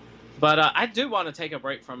fun. But I do want to take a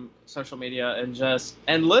break from social media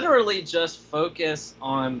and literally just focus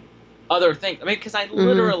on other things. I mean, because I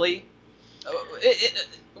literally,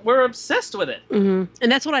 we're obsessed with it. And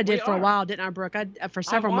that's what I did for a while, didn't I, Brooke? For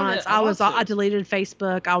several months, I deleted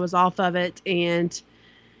Facebook. I was off of it, and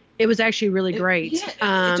it was actually really great.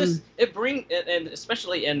 It brings, and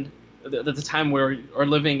especially in the time we're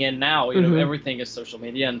living in now, everything is social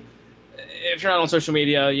media, and if you're not on social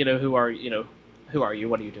media, who are you?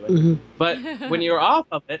 What are you doing? But when you're off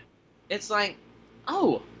of it, it's like,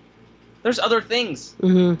 oh, there's other things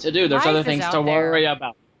to do. There's other things to worry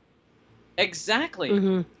about.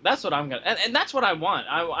 Exactly. That's what I'm gonna, and that's what I want.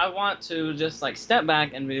 I want to just step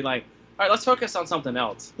back and be like, all right, let's focus on something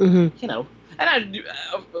else. And I do,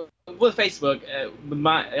 with Facebook,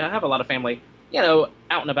 I have a lot of family, out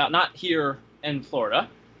and about, not here in Florida,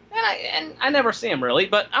 and I never see them really,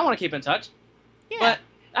 but I want to keep in touch. Yeah. But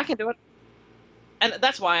I can do it, and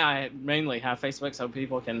that's why I mainly have Facebook, so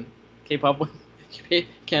people can keep up with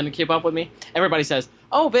me. Everybody says,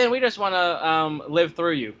 "Oh, Ben, we just want to live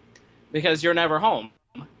through you, because you're never home,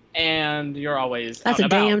 and you're always That's out a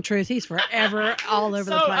and damn about." truth. He's forever all over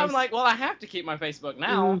the place. So I'm like, well, I have to keep my Facebook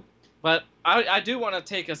now, but I do want to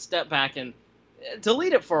take a step back and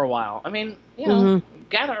delete it for a while. I mean,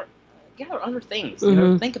 gather other things.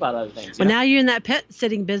 Think about other things. But now you're in that pet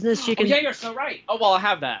sitting business. You can. Oh, yeah, you're so right. Oh, well, I'll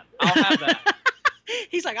have that.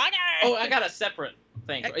 He's like, I got it. Oh, I got a separate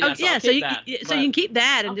thing. So you can keep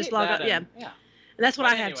that and just log up. Yeah. Yeah. And that's what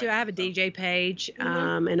I have too. I have a DJ page,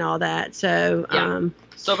 and all that. So,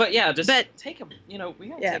 but yeah, just take a, we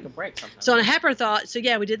gotta take a break sometimes. So on a happier thought,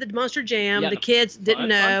 we did the Monster Jam. The kids didn't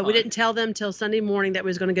know. Fun. We didn't tell them till Sunday morning that we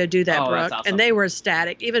was going to go do that, Brooke. Awesome. And they were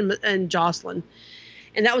ecstatic, and Jocelyn.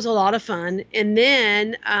 And that was a lot of fun. And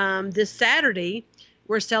then this Saturday,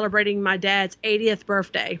 we're celebrating my dad's 80th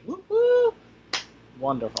birthday. Woo-hoo.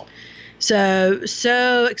 Wonderful.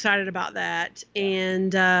 So excited about that.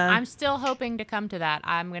 And I'm still hoping to come to that.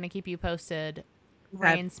 I'm going to keep you posted.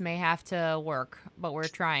 Rains may have to work, but we're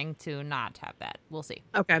trying to not have that. We'll see.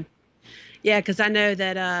 Okay. Yeah, because I know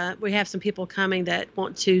that we have some people coming that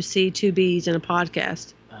want to see 2Bs in a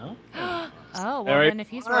podcast. Oh. Oh, well, then if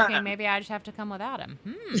he's working, maybe I just have to come without him.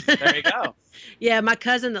 There you go. Yeah, my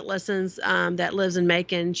cousin that listens, that lives in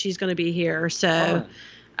Macon, she's going to be here. So,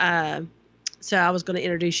 so I was going to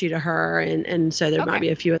introduce you to her, and so there might be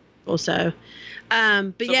a few people. So,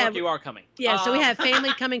 but Brooke, you are coming. Yeah, so we have family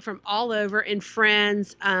coming from all over and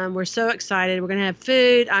friends. We're so excited. We're going to have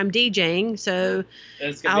food. I'm DJing, so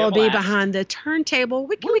I will be behind the turntable,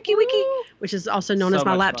 wiki, which is also known as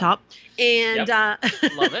my laptop. And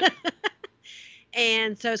love it.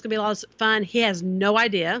 And so it's going to be a lot of fun. He has no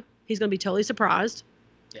idea. He's going to be totally surprised.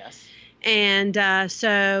 Yes. And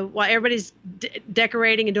so while everybody's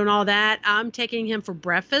decorating and doing all that, I'm taking him for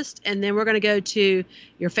breakfast, and then we're going to go to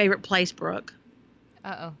your favorite place, Brooke.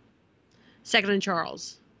 Uh-oh. Second and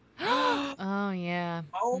Charles. Oh, yeah.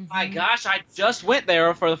 Oh, my gosh. I just went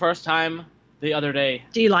there for the first time the other day.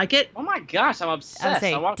 Do you like it? Oh, my gosh. I'm obsessed.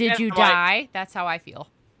 Did you die? That's how I feel.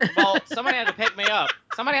 Well, somebody had to pick me up.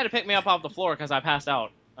 Somebody had to pick me up off the floor because I passed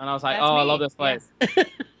out. And I was like, I love this place. Yeah.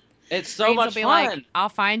 It's so much fun. Like, I'll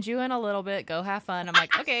find you in a little bit. Go have fun. I'm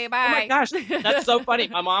like, okay, bye. Oh, my gosh. That's so funny.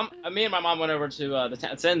 Me and my mom went over to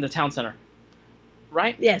it's in the town center.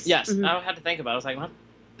 Right? Yes. Yes. I had to think about it. I was like, what?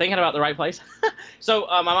 thinking about the right place. So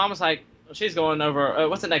my mom was like, she's going over.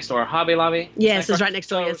 What's it next door? Hobby Lobby. Yes, it's right next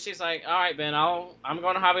door. So Yes. she's like, all right, Ben, I'm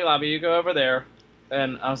going to Hobby Lobby. You go over there.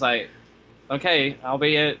 And I was like, okay, I'll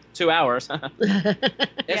be at 2 hours.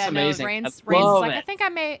 It's amazing. Rain's love like, it. I think I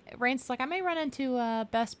may run into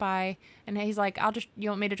Best Buy, and he's like, you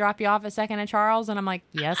want me to drop you off at Second and Charles? And I'm like,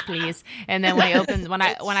 yes, please. And then when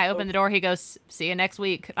I open the door, he goes, see you next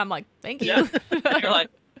week. I'm like, thank you. Yeah. You're like,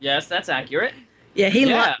 yes, that's accurate. Yeah,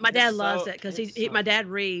 Yeah, my dad it's loves so- it because it's so- my dad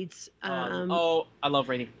reads. I love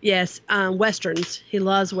reading. Yes, westerns. He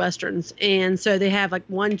loves westerns, and so they have like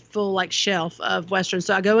one full like shelf of westerns.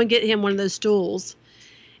 So I go and get him one of those stools,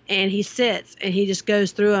 and he sits and he just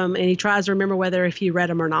goes through them and he tries to remember whether if he read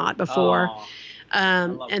them or not before. Oh,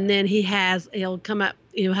 love And then he'll come up.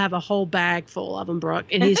 He'll have a whole bag full of them, Brooke,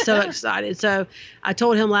 and he's so excited. So I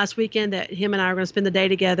told him last weekend that him and I are going to spend the day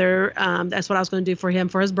together. That's what I was going to do for him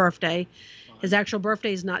for his birthday. His actual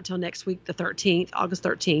birthday is not till next week, the 13th, August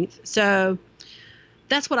 13th. So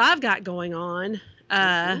that's what I've got going on.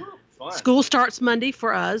 fun. School starts Monday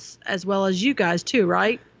for us, as well as you guys too,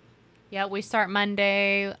 right? Yeah, we start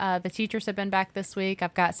Monday. The teachers have been back this week.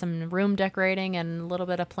 I've got some room decorating and a little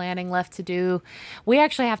bit of planning left to do. We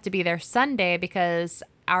actually have to be there Sunday because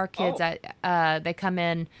our kids, they come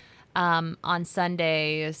in on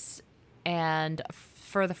Sundays, and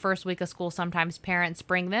for the first week of school, sometimes parents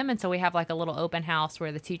bring them, and so we have like a little open house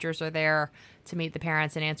where the teachers are there to meet the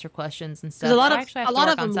parents and answer questions and stuff. Because So a lot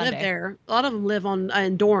of them live there. A lot of them live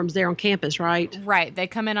in dorms there on campus, right? Right. They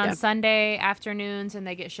come in on Yeah. Sunday afternoons and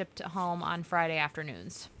they get shipped home on Friday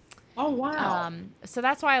afternoons. Oh, wow. So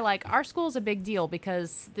that's why, like, our school's a big deal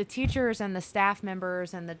because the teachers and the staff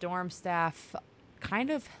members and the dorm staff kind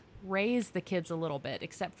of raise the kids a little bit,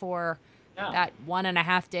 except for that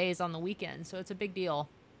 1.5 days on the weekend. So it's a big deal.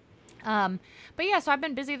 But yeah, so I've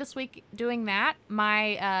been busy this week doing that.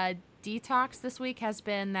 My detox this week has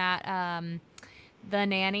been that The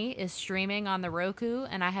Nanny is streaming on the Roku,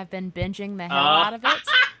 and I have been binging the hell out of it.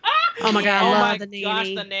 Oh my God, I Oh love my The Nanny. gosh,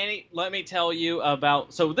 The Nanny. Let me tell you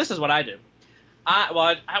about. So this is what I do.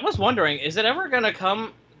 I was wondering, is it ever gonna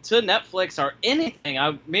come to Netflix or anything?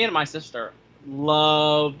 Me and my sister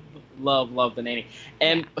love The Nanny,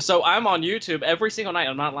 and so I'm on YouTube every single night.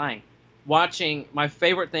 I'm not lying. Watching, my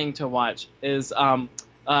favorite thing to watch is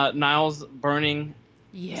Niles burning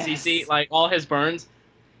CC, like all his burns,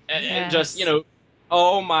 and just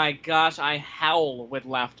oh my gosh, I howl with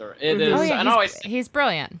laughter. It is, Oh yeah, and he's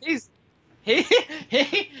brilliant.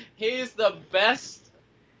 he's the best,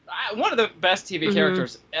 one of the best TV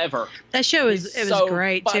characters ever. That show was so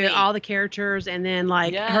great funny. too. All the characters, and then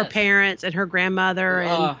like her Yes. parents and her grandmother,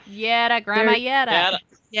 and Grandma Yetta.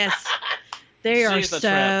 yes, they are She's the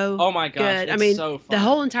so trip. Oh my gosh, good. it's I mean, so fun. the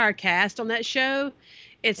whole entire cast on that show,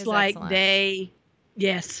 it's Is like excellent.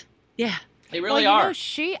 They really well, are.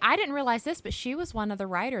 I didn't realize this, but she was one of the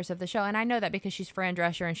writers of the show. And I know that because she's Fran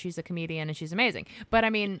Drescher and she's a comedian and she's amazing. But I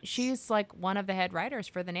mean, she's like one of the head writers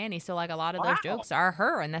for The Nanny. So like a lot of those jokes are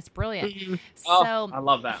her, and that's brilliant. Oh, So I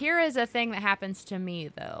love that. Here is a thing that happens to me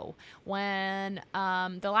though. When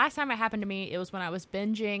the last time it happened to me, it was when I was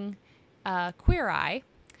binging Queer Eye.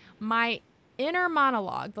 My inner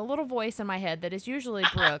monologue, the little voice in my head that is usually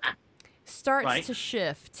Brooke, starts to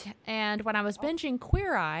shift. And when I was binging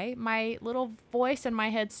Queer Eye, my little voice in my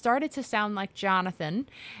head started to sound like Jonathan.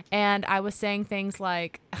 And I was saying things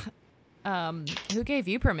like, who gave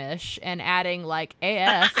you permission? And adding like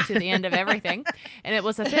AF to the end of everything. And it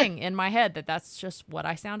was a thing in my head that's just what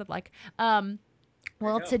I sounded like.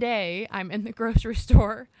 Well, today I'm in the grocery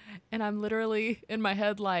store and I'm literally in my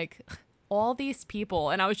head like, all these people.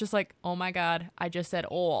 And I was just like, oh my God, I just said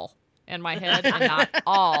all in my head and not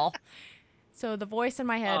all. So the voice in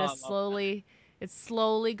my head is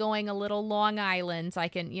slowly going a little Long Island. I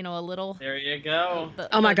can, a little. There you go.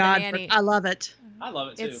 oh my God, Nanny. I love it. I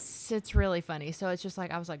love it too. It's really funny. So it's just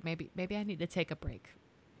like I was like maybe I need to take a break,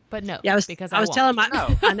 but no, Yeah, because I was won't. telling my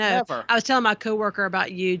No, I know never. I was telling my coworker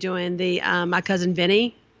about you doing the my cousin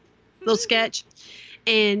Vinny little sketch,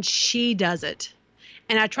 and she does it.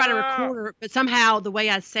 And I try to record her, but somehow the way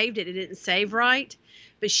I saved it, it didn't save right.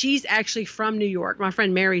 But she's actually from New York. My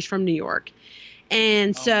friend Mary's from New York.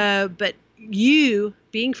 And so, but you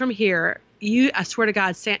being from here, I swear to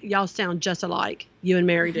God, y'all sound just alike. You and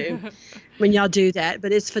Mary do when y'all do that.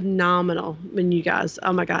 But it's phenomenal when you guys,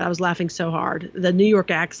 oh my God, I was laughing so hard. The New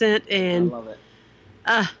York accent. And I love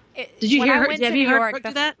it. did you When hear I her? went to Have you New heard York, her do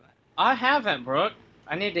the- that? I haven't, Brooke.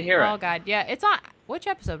 I need to hear Oh it. God, yeah, it's on. Which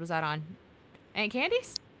episode was that on? Aunt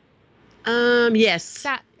Yes.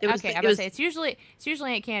 Candy's? It was- Okay, it I would was- say it's usually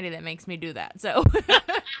Aunt Candy that makes me do that. So,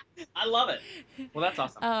 I love it. Well, that's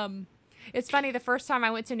awesome. It's funny. The first time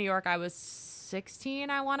I went to New York, I was 16,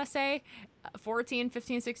 I want to say. 14,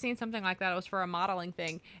 15, 16, something like that. It was for a modeling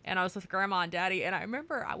thing. And I was with Grandma and Daddy. And I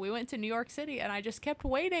remember we went to New York City and I just kept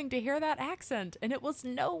waiting to hear that accent. And it was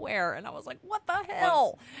nowhere. And I was like, what the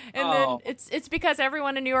hell? And then it's because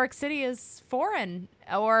everyone in New York City is foreign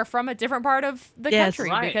or from a different part of the country.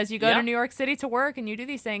 Right. Because you go to New York City to work and you do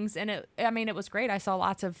these things. And it was great. I saw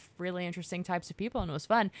lots of really interesting types of people and it was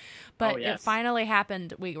fun. But it finally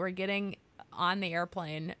happened. We were getting on the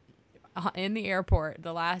airplane in the airport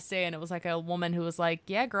the last day, and it was like a woman who was like,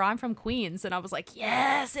 yeah, girl, I'm from Queens. And I was like,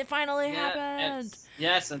 yes, it finally happened.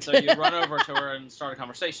 Yes, and so you run over to her and start a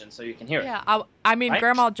conversation so you can hear it. Yeah, I mean, Right?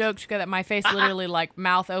 Grandma joked that my face literally, like,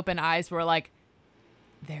 mouth open, eyes were like,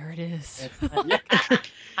 there it is.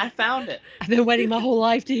 I found it. I've been waiting my whole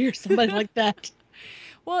life to hear somebody like that.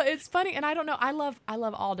 Well, it's funny, and I don't know, I love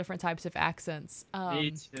all different types of accents.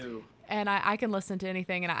 Me too. And I can listen to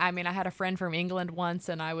anything. And I mean, I had a friend from England once,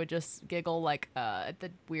 and I would just giggle like at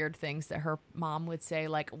the weird things that her mom would say.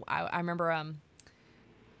 Like I remember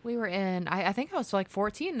we were in, I think I was like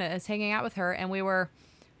 14, I was hanging out with her, and we were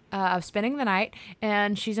spending the night,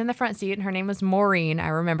 and she's in the front seat, and her name was Maureen, I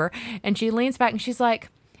remember. And she leans back and she's like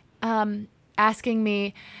asking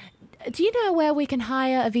me, do you know where we can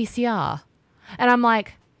hire a VCR? And I'm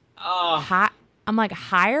like,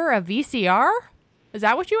 hire a VCR? Is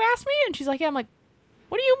that what you asked me? And she's like, yeah. I'm like,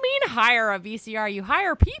 what do you mean hire a VCR? You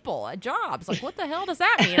hire people at jobs. Like, what the hell does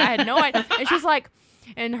that mean? I had no idea. And she's like,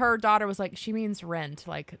 and her daughter was like, she means rent.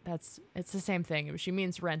 Like, it's the same thing. She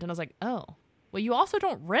means rent. And I was like, oh, well, you also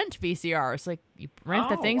don't rent VCRs. Like, you rent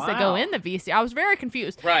the things that go in the VCR. I was very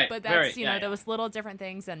confused. Right. But that's, there was little different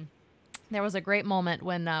things. And there was a great moment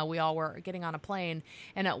when we all were getting on a plane.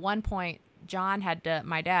 And at one point,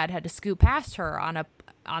 my dad had to scoot past her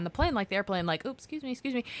on the plane, like the airplane, like, oops,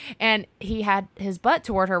 excuse me. And he had his butt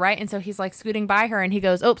toward her, right? And so he's like scooting by her and he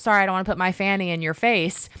goes, oh, sorry, I don't want to put my fanny in your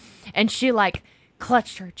face. And she like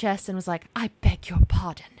clutched her chest and was like, I beg your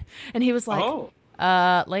pardon. And he was like,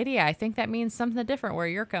 lady, I think that means something different where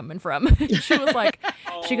you're coming from. She was like,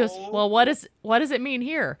 she goes, well, what does it mean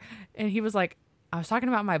here? And he was like, I was talking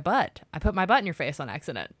about my butt. I put my butt in your face on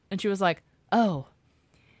accident. And she was like, oh,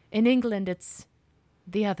 in England, it's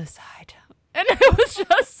the other side. And it was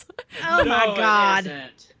just, oh my God.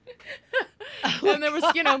 And there was,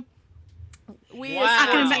 I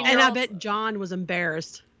bet John was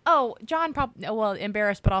embarrassed. Oh, John probably, well,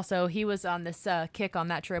 embarrassed, but also he was on this kick on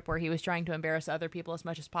that trip where he was trying to embarrass other people as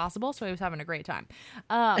much as possible. So he was having a great time.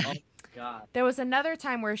 God. There was another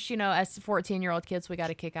time where, as 14-year-old kids, we got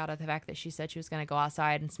a kick out of the fact that she said she was going to go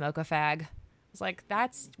outside and smoke a fag. I was like,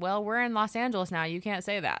 we're in Los Angeles now. You can't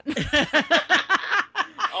say that.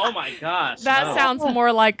 Oh my gosh. That sounds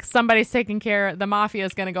more like somebody's the mafia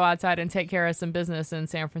is going to go outside and take care of some business in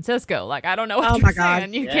San Francisco. Like, I don't know what you're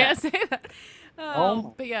saying. You can't say that.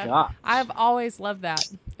 But yeah, gosh. I've always loved that.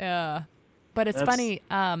 But it's funny.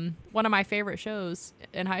 One of my favorite shows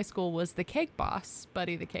in high school was The Cake Boss,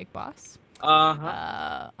 Buddy the Cake Boss.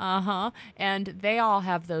 And they all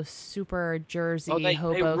have those super Jersey,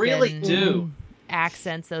 Hoboken, they really do.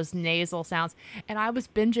 Accents, those nasal sounds. And I was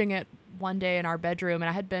binging it one day in our bedroom, and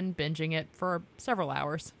I had been binging it for several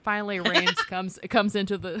hours. Finally, Rains comes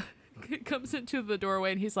into the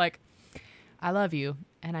doorway, and he's like, I love you,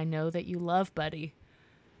 and I know that you love Buddy,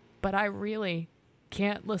 but I really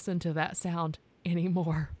can't listen to that sound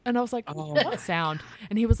anymore. And I was like, what sound?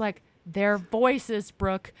 And he was like, their voices,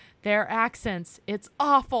 Brooke, their accents, it's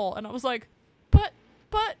awful. And I was like, but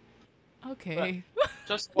okay.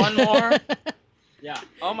 Just one more. Yeah.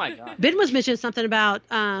 Oh my God. Ben was mentioning something about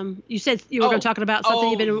you said you were going to talk about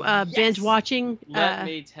something you've been binge watching. Let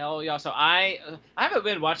me tell y'all. So I haven't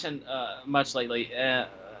been watching much lately.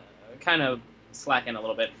 Kind of slacking a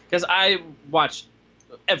little bit because I watch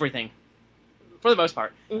everything for the most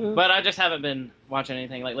part, but I just haven't been watching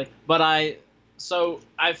anything lately. But I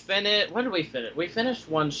finished. When did we finish? We finished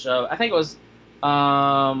one show. I think it was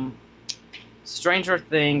Stranger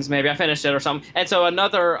Things, maybe. I finished it or something. And so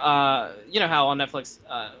another, you know how on Netflix,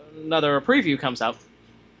 another preview comes out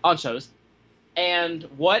on shows. And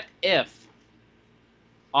What If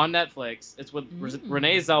on Netflix, it's with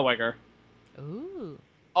Renee Zellweger. Ooh.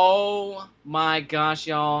 Oh my gosh,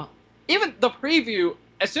 y'all. Even the preview,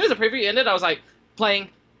 as soon as the preview ended, I was like,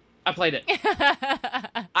 I played it.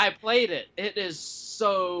 I played it. It is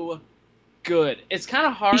so good. It's kind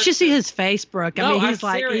of hard. You should see his face, Brooke. I mean, he's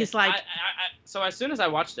like, so as soon as I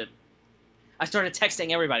watched it, I started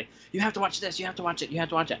texting everybody. You have to watch this. You have to watch it. You have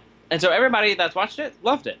to watch it. And so everybody that's watched it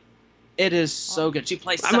loved it. It is so good. She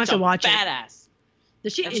plays such a badass.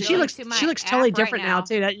 She looks totally different now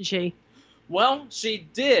too, doesn't she? Well, she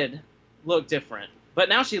did look different. But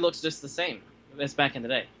now she looks just the same as back in the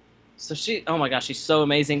day. So oh my gosh, she's so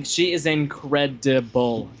amazing. She is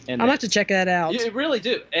incredible. I'll have to check that out. You really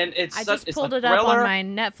do. And I just pulled it up on my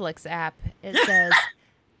Netflix app. It says,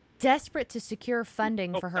 desperate to secure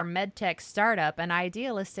funding for her medtech startup, an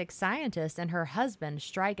idealistic scientist and her husband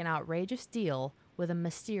strike an outrageous deal with a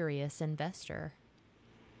mysterious investor.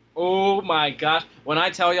 Oh my gosh. When I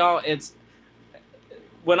tell y'all,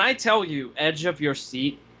 when I tell you edge of your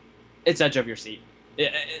seat, it's edge of your seat.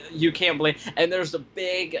 You can't believe. And there's a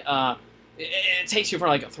big, it takes you for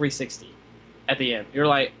like a 360 at the end. You're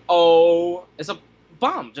like, oh, it's a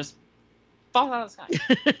bomb. Just fall out of the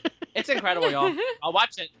sky. It's incredible, y'all. I'll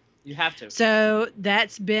watch it. You have to. So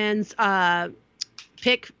that's Ben's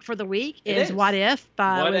pick for the week is What If with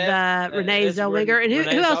Renee Zellweger. And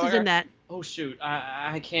who else is in that? Oh shoot,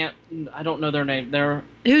 I can't. I don't know their name.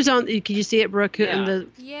 Who's on? Can you see it, Brooke? Yeah,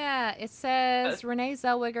 yeah, it says Renee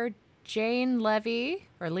Zellweger, Jane Levy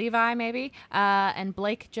or Levi maybe, and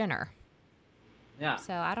Blake Jenner. Yeah.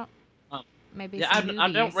 So I don't. Maybe. Yeah,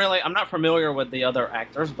 I don't really. I'm not familiar with the other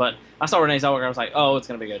actors, but I saw Renee Zellweger. I was like, oh, it's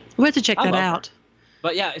gonna be good. We'll have to check that out. Her.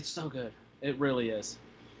 But yeah, it's so good. It really is.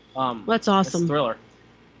 That's awesome. It's a thriller.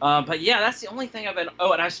 But yeah, that's the only thing I've been.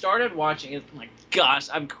 Oh, and I started watching it. My gosh,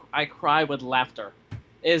 I cry with laughter.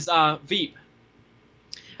 Is Veep?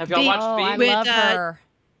 Have y'all watched Veep? I love her.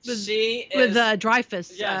 She is with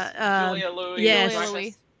Dreyfus. Yes, Julia Louis. Yes. Julia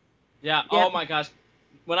Louis. Yeah. Oh my gosh.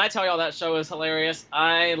 When I tell y'all that show is hilarious,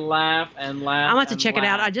 I laugh and laugh. I'm going to check it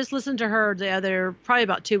out. I just listened to her probably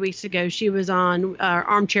about 2 weeks ago. She was on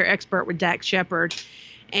Armchair Expert with Dax Shepard.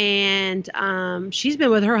 And she's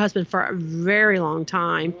been with her husband for a very long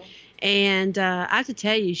time. And I have to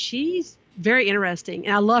tell you, she's very interesting.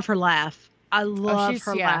 And I love her laugh. I love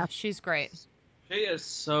her laugh. She's great. She is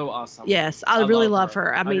so awesome. Yes, I really love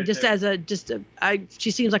her. I mean,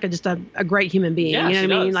 she seems like a great human being. Yeah, you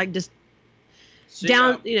know what I mean? Does. Like just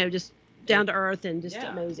down to earth and just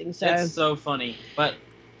amazing. So it's so funny. But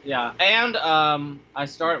yeah, and I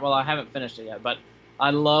haven't finished it yet, but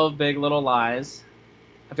I love Big Little Lies.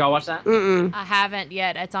 Have y'all watched that? Mm-mm. I haven't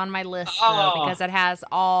yet. It's on my list though, because it has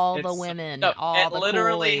all the women, all the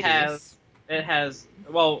cool ladies. It has.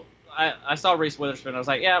 Well, I saw Reese Witherspoon. I was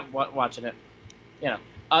like, yeah, watching it. You know,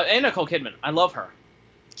 and Nicole Kidman. I love her.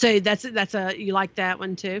 So you like that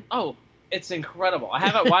one too? Oh, it's incredible. I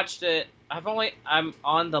haven't watched it. I'm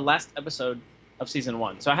on the last episode of season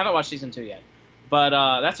 1, so I haven't watched season 2 yet. But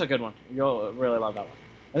that's a good one. You'll really love that one.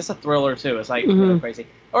 It's a thriller too. It's like really crazy,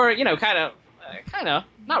 or kind of,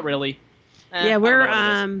 not really.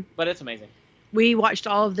 But it's amazing. We watched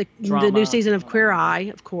all of the new season of Queer Eye,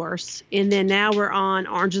 of course, and then now we're on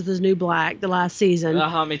Orange Is the New Black, the last season.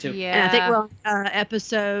 Me too. Yeah. And I think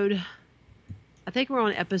we're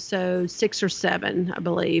on episode 6 or 7, I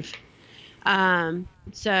believe.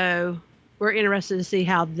 So we're interested to see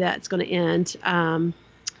how that's going to end.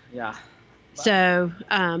 Yeah. So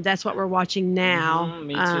that's what we're watching now.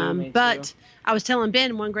 Me too. But I was telling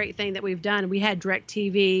Ben one great thing that we've done. We had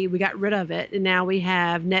DirecTV. We got rid of it, and now we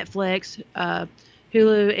have Netflix,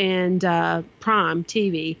 Hulu, and Prime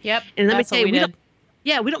TV. Yep. And let me that's tell you, what we did.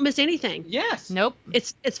 we don't miss anything. Yes. Nope.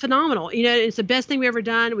 It's phenomenal. You know, it's the best thing we've ever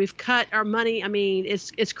done. We've cut our money. I mean,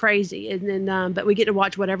 it's crazy. And then, but we get to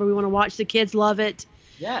watch whatever we want to watch. The kids love it.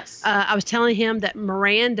 Yes. I was telling him that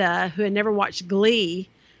Miranda, who had never watched Glee,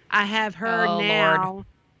 I have her now. Lord.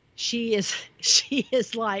 She is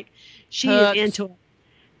like, she Hooked. is into it.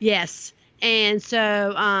 Yes. And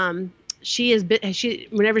so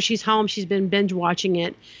whenever she's home, she's been binge watching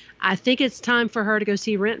it. I think it's time for her to go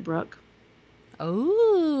see Rent, Brooke.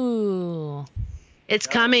 Ooh. It's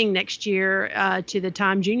coming next year to the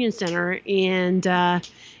Times Union Center, and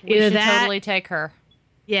we should totally take her.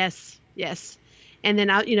 Yes. And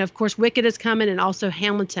then, of course, Wicked is coming, and also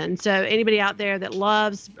Hamilton. So anybody out there that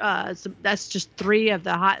loves, so that's just 3 of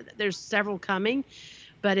the hot. There's several coming.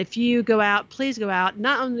 But if you go out, please go out.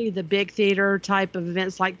 Not only the big theater type of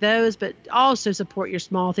events like those, but also support your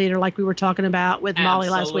small theater, like we were talking about with Molly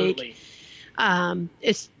last week.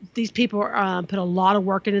 These people put a lot of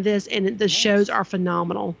work into this, and the shows are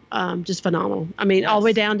phenomenal, just phenomenal. I mean, all the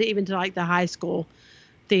way down to even to like the high school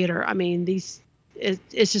theater. I mean, it's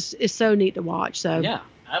so neat to watch. So yeah,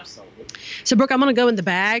 absolutely. So Brooke, I'm gonna go in the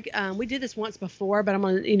bag. We did this once before, but I'm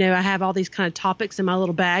gonna, I have all these kind of topics in my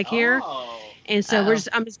little bag here. And so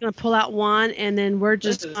I'm just going to pull out one, and then we're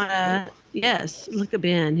just going to, yes, look at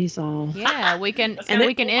Ben. He's all. Yeah, we can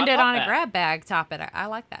end it on a grab bag topic. I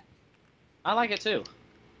like that. I like it too.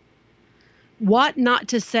 What not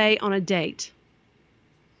to say on a date?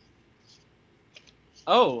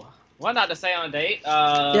 Oh, what not to say on a date?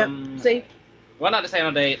 Yep. See? What not to say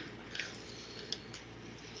on a date?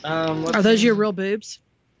 Let's Are those see. your real boobs?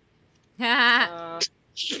 Yeah,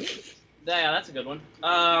 that's a good one.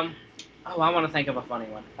 I want to think of a funny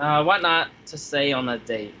one. What not to say on a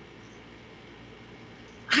date?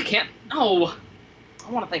 I can't. No,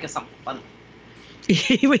 I want to think of something funny.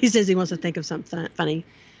 He says he wants to think of something funny.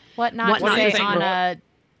 What not What to not to say say,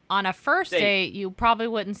 on a first Date. date? You probably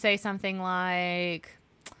wouldn't say something like,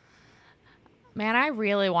 "Man, I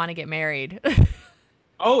really want to get married."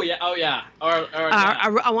 Oh yeah. Or yeah.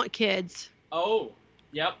 I want kids. Oh,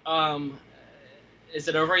 yep. Is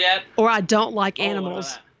it over yet? Or I don't like Oh, what about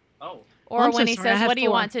animals. that? Oh. Or I'm when so he sorry, I says, have "What do you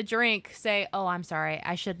 4. want to drink?" Say, "Oh, I'm sorry,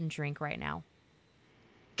 I shouldn't drink right now."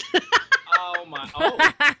 Oh my.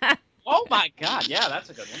 Oh my God. Yeah, that's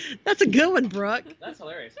a good one. That's a good one, Brooke. That's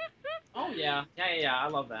hilarious. Oh yeah. I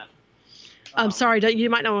love that. I'm sorry. You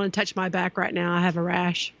might not want to touch my back right now. I have a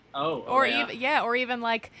rash. Oh. Or yeah. even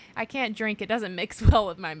like, I can't drink. It doesn't mix well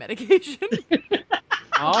with my medication.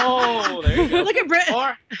 Oh, there you go. Look at Brett.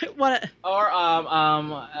 Or What?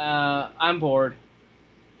 I'm bored.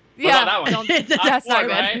 Yeah, about that one? that's not bored,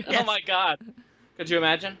 good. right? Yes. Oh my God. Could you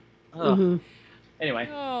imagine? Ugh. Mhm. Anyway.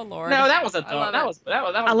 Oh Lord. No, that was a I love that it. was that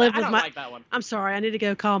was. I live with don't my- like that one. I'm sorry. I need to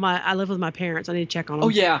go call I live with my parents. I need to check on them. Oh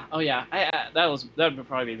yeah. That would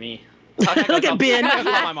probably be me. I Look at Ben. I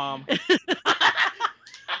gotta call my mom.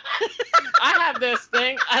 I have this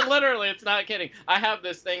thing. It's not kidding. I have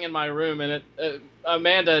this thing in my room, and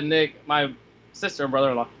Amanda and Nick, my sister and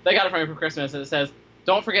brother-in-law, they got it for me for Christmas, and it says,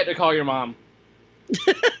 "Don't forget to call your mom." That's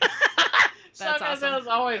Because awesome. it was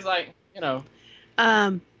always like,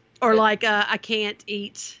 Or like I can't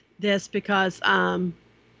eat this because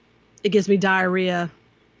it gives me diarrhea.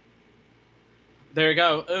 there you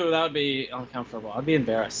go. Ooh, that would be uncomfortable. I'd be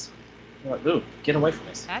embarrassed. Like, ooh, get away from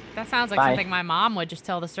this. That sounds like Bye. something my mom would just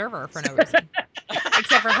tell the server for no reason.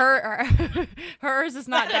 Except for hers is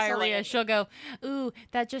not That's diarrhea. hilarious. She'll go, "Ooh,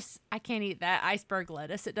 I can't eat that iceberg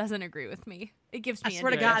lettuce. It doesn't agree with me. It gives I me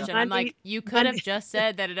swear to God, indigestion." I'm Monday- like, you could have just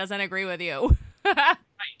said that it doesn't agree with you.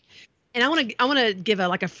 And I want to give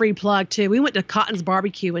a free plug too. We went to Cotton's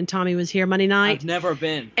Barbecue when Tommy was here Monday night, I've never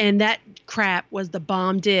been. and that crap was the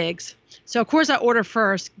bomb digs. So of course I order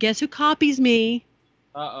first. Guess who copies me?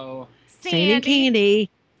 Uh-oh. Sandy and Candy.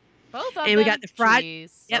 Both of them. And we got the fried-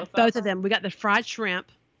 Jeez. Yep, Both both of of them. We got the fried shrimp,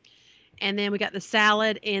 and then we got the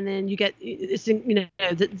salad, and then you get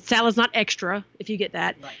the salad's not extra if you get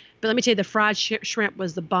that. Right. But let me tell you, the fried shrimp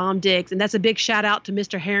was the bomb digs, and that's a big shout out to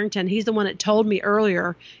Mr. Harrington. He's the one that told me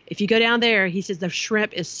earlier. If you go down there, he says the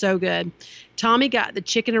shrimp is so good. Tommy got the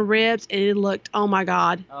chicken and ribs, and it looked, oh my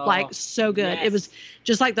God, Oh, like so good. yes. It was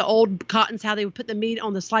just like the old Cottons, how they would put the meat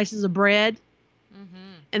on the slices of bread, Mm-hmm.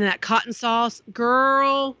 and that cotton sauce,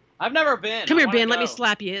 girl. I've never been. Come I here, wanna Ben. Let me go.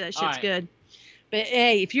 slap you. That shit's All right. good. But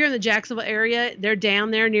hey, if you're in the Jacksonville area, they're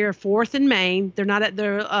down there near 4th and Main. They're not at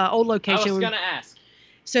their old I location. was going to ask.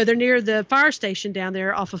 So they're near the fire station down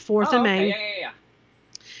there off of 4th Oh, and okay. Main. Yeah.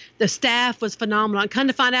 The staff was phenomenal. And come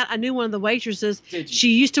to find out, I knew one of the waitresses. Did you? She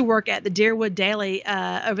used to work at the Deerwood Daily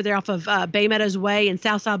over there off of Bay Meadows Way and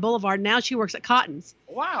Southside Boulevard. Now she works at Cotton's.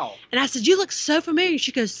 Wow. And I said, "You look so familiar."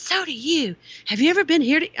 She goes, "So do you. Have you ever been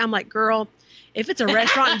here?" I'm like, "Girl, if it's a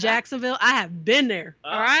restaurant in Jacksonville, I have been there."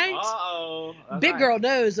 All right. Uh-oh. That's Big right. girl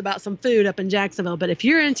knows about some food up in Jacksonville, but if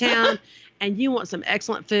you're in town and you want some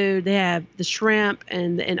excellent food, they have the shrimp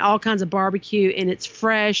and all kinds of barbecue, and it's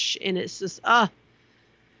fresh, and it's just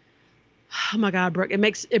oh my God, Brooke,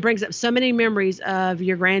 it brings up so many memories of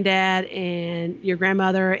your granddad and your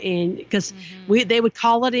grandmother, and because Mm-hmm. they would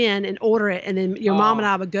call it in and order it, and then your mom and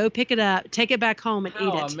Oh. I would go pick it up, take it back home, and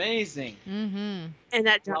How eat it. amazing. Mm-hmm. And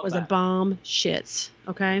that Love was a that. bomb shits.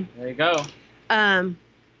 Okay. There you go. But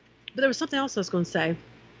there was something else I was going to say.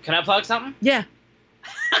 Can I plug something? Yeah.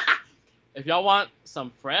 If y'all want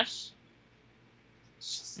some fresh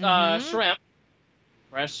Mhm. shrimp,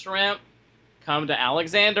 fresh shrimp, come to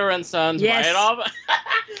Alexander and Sons Yes.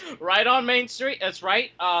 right on Main Street. It's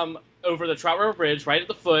right over the Trout River Bridge, right at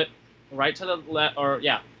the foot, right to the left, right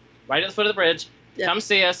at the foot of the bridge. Yep. Come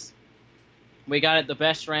see us. We got it, the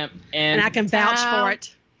best shrimp, And I can vouch for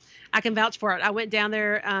it. I can vouch for it. I went down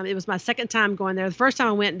there. It was my second time going there. The first time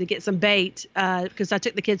I went to get some bait because I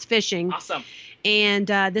took the kids fishing. Awesome. And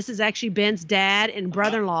this is actually Ben's dad and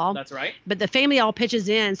brother-in-law. That's right. But the family all pitches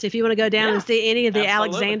in. So if you want to go down Yeah, and see any of the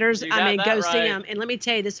absolutely. Alexanders, You got that go see right. them. And let me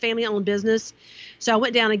tell you, this family-owned business. So I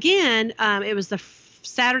went down again. It was the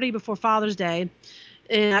Saturday before Father's Day.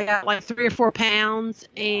 And I got like 3 or 4 pounds,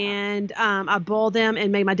 and I boiled them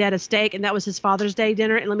and made my dad a steak, and that was his Father's Day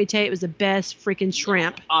dinner. And let me tell you, it was the best freaking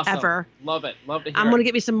shrimp Awesome. ever. Love it. Love to hear I'm it. gonna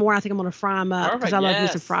get me some more. I think I'm gonna fry them up because Perfect, I love me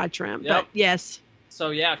some yes. fried shrimp. Yep. But yes, So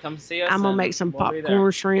yeah, come see us. I'm gonna and make some we'll be there.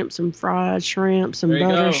 popcorn shrimp, some fried shrimp, some There you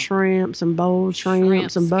butter go. shrimp, some boiled shrimp,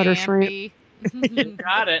 some butter shrimp. scampi.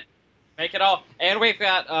 Got it. Make it all. And we've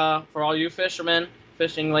got for all you fishermen,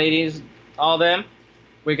 fishing ladies, all them,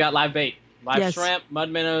 we've got live bait, live shrimp, mud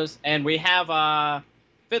minnows, and we have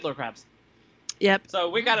fiddler crabs. Yep. So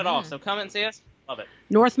we got it all. So come and see us. Love it.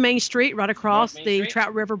 North Main Street, right across Main the Street.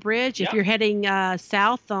 Trout River Bridge. If Yep. you're heading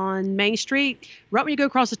south on Main Street, right when you go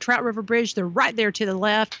across the Trout River Bridge, they're right there to the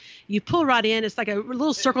left. You pull right in. It's like a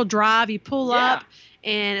little circle drive. You pull Yeah. up,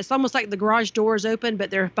 and it's almost like the garage doors open, but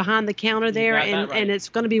they're behind the counter there, got that and, right. and it's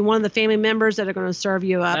going to be one of the family members that are going to serve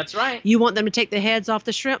you up. That's right. You want them to take the heads off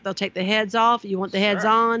the shrimp, they'll take the heads off. You want the heads Sure.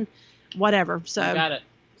 on, whatever. So, You got it.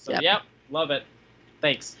 So Yep. yep, love it.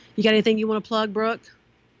 Thanks. you got anything you want to plug, Brooke?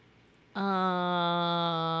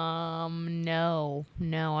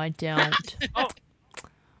 No, I don't. Oh,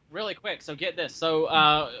 really quick. So get this.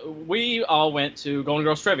 So we all went to Golden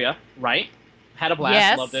Girls Trivia, right? Had a blast.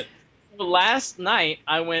 Yes. Loved it. Last night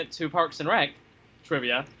I went to Parks and Rec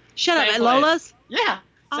Trivia. Shut up, Same at place. Lola's? Yeah, same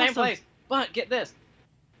Awesome. place. But get this.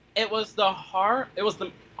 It was the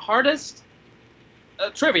hardest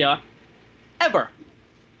trivia ever.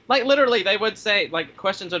 Like literally, they would say like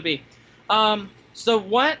questions would be, so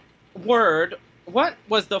what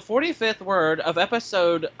was the 45th word of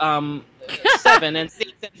episode 7 in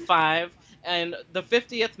season 5 and the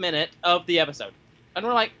 50th minute of the episode? And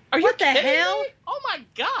we're like, are you What the kidding hell? me? Oh my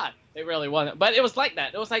god! It really wasn't, but it was like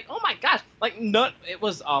that. It was like, oh my gosh, like it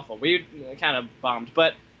was awful. We kind of bombed,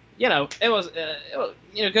 but it was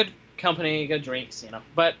good company, good drinks,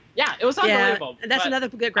 But yeah, it was unbelievable. And that's But another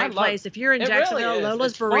good, I great love- place. If you're in it really Jacksonville, is.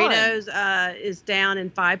 Lola's It's fun. Burritos is down in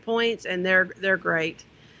 5 Points, and they're great.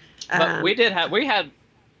 But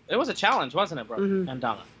it was a challenge, wasn't it, Brooke Mhm. and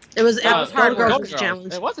Donna? It was That was Golden hard Girls work. was a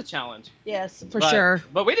challenge. It was a challenge. Yes, for but- sure.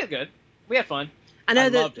 But we did good. We had fun. I know I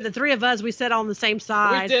that loved it. the three of us, we sat on the same We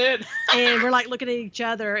side, did. and we're like looking at each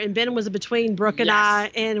other, and Ben was between Brooke and Yes.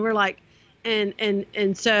 I, and we're like, and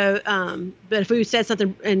so, but if we said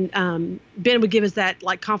something, and Ben would give us that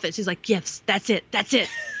like confidence, he's like, yes, that's it.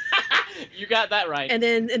 You got that right. And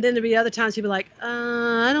then there'd be other times he'd be like,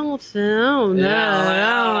 I don't know.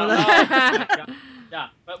 Yeah,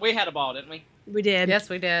 but we had a ball, didn't we? We did. Yes,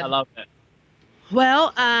 we did. I loved it.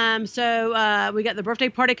 Well, so we got the birthday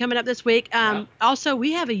party coming up this week. Yeah. Also,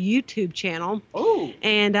 we have a YouTube channel, Ooh.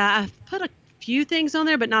 and I've put a few things on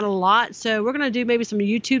there, but not a lot. So we're going to do maybe some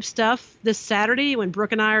YouTube stuff this Saturday when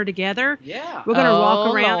Brooke and I are together. Yeah. We're going to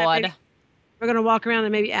walk around. And Lord. maybe, we're going to walk around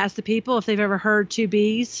and maybe ask the people if they've ever heard Two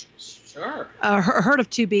B's, Sure. heard of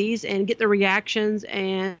Two B's, and get their reactions.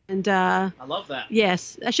 And I love that.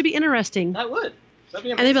 yes, that should be interesting. That would. That'd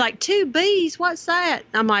be And they'd amazing. be like, Two B's, what's that?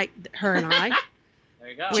 I'm like, her and I. There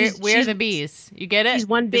you go. We're the bees. You get it? She's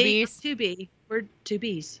one The B, bees. two B. We're two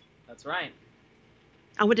B's. That's right.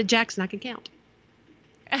 I went to Jackson. I can count.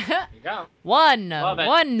 There you go. Love it.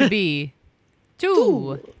 One bee.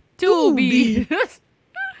 Two Two bee.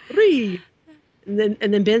 Three. And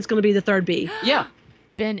then Ben's going to be the third B. Yeah.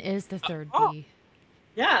 Ben is the third Oh. bee.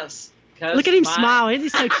 Yes. 'Cause Look at him my- smile. Isn't he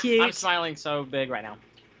so I'm cute? smiling so big right now.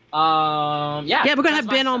 Yeah. Yeah, we're gonna that's have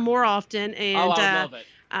my Ben on stuff. more often, and Oh, I love it.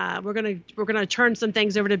 we're gonna turn some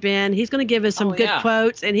things over to Ben. He's gonna give us some Oh, good yeah.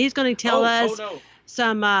 quotes, and he's gonna tell us Oh, no.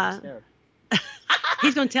 some. I'm scared.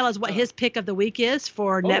 He's gonna tell us what his pick of the week is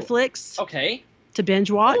for Oh. Netflix Okay. to binge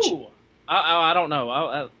watch. Ooh. I don't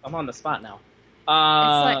know. I'm on the spot now.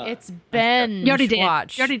 It's Ben. You already did.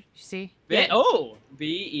 Watch. You already- See? Yeah. Oh,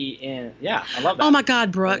 BEN. Yeah, I love that. Oh my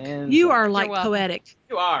God, Brooke, Binge you watch. are like welcome. poetic.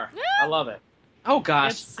 You are. I love it. Oh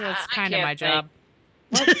gosh. It's I kind of can't my job.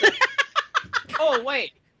 think. What's the- Oh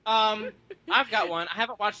wait. I've got one. I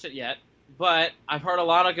haven't watched it yet, but I've heard a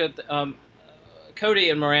lot of good. Cody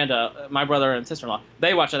and Miranda, my brother and sister-in-law,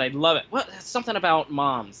 they watch it. They love it. What? Something about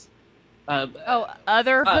moms.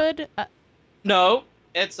 Otherhood? No,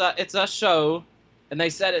 it's a show, and they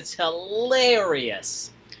said it's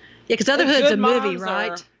hilarious. Yeah, because The Otherhood's a Good movie, Moms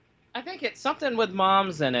right? I think it's something with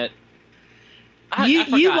moms in it. You I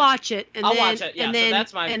forgot. watch it, and I'll then watch it, yeah, and so then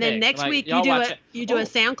that's my and then pick. next Like, week y'all watch it. you do Oh. a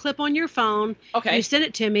sound clip on your phone. Okay. You send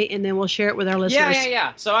it to me, and then we'll share it with our listeners.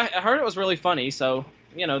 Yeah. So I heard it was really funny. So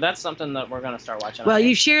that's something that we're gonna start watching. Well, I you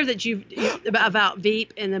think. shared that you about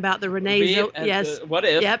Veep and about the Renee. Veep and, Yes. What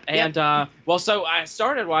if? Yep, And well, so I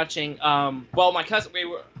started watching. Well, my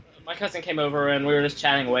cousin came over and we were just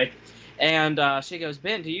chatting away, and she goes,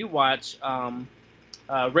 "Ben, do you watch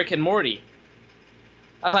Rick and Morty?"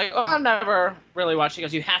 I was like, "Oh, I've never really watched." She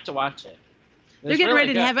goes, "You have to watch it." They're getting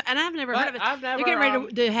ready to have, and I've never heard of it. I've never. They're getting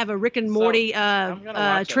ready to have a Rick and Morty I'm gonna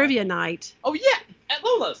watch it, trivia I think. night. Oh yeah, at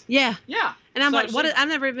Lola's. Yeah. Yeah. And I'm So like, what? she- I've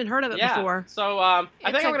never even heard of it Yeah. before. So I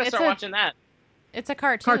think It's I'm gonna it's start watching that. It's a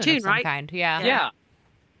cartoon Cartoon, of some right? kind. Yeah. Yeah.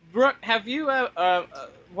 Brooke, have you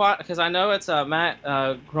what? Because I know it's Matt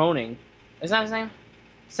Groening. Is that his name?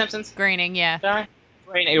 Simpsons. Graining, yeah. Sorry.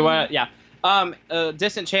 Groening. Yeah.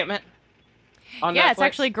 Disenchantment. On Yeah, Netflix. it's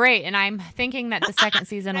actually great, and I'm thinking that the second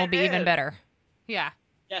season will be even better. Yeah.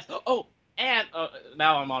 Yes. Oh, and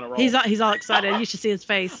now I'm on a roll. He's all excited. You should see his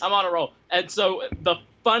face. I'm on a roll. And so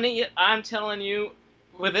I'm telling you,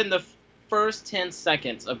 within the first 10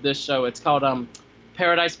 seconds of this show, it's called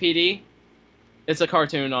Paradise PD. It's a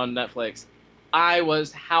cartoon on Netflix. I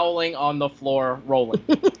was howling on the floor, rolling.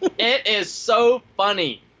 It is so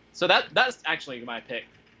funny. So that's actually my pick.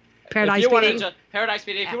 Paradise PD. Paradise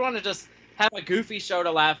PD. If Yeah. you want to just have a goofy show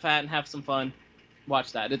to laugh at and have some fun,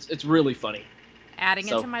 watch that. It's really funny. Adding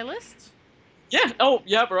So- it to my list. Yeah. Oh,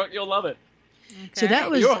 yeah, Brooke, you'll love it. So Okay. that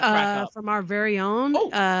was You're a crack up. from our very own, Oh.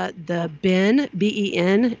 the Ben,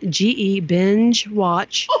 BENGE, Binge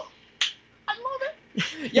Watch. Oh, I love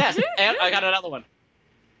it. Yes, and I got another one.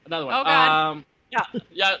 Another one. Oh, God.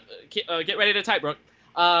 Yeah. Get ready to type, Brooke.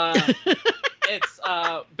 It's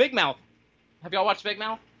Big Mouth. Have y'all watched Big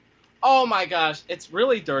Mouth? Oh my gosh, it's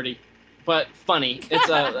really dirty, but funny. It's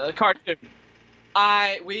a cartoon.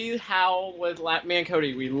 We howl with me and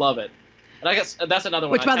Cody. We love it. And I guess that's another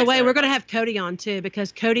one. Which, by the way, we're going to to have Cody on too,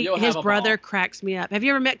 because Cody, You'll his have a brother, ball. cracks me up. Have you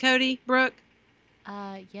ever met Cody, Brooke?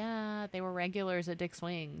 Yeah, they were regulars at Dick's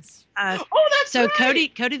Wings. Oh, that's So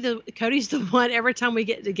right. Cody's the one every time we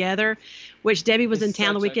get together, which Debbie was He's in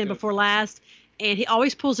town the such a weekend good- before last, and he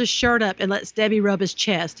always pulls his shirt up and lets Debbie rub his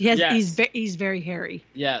chest. Yes. He's very hairy.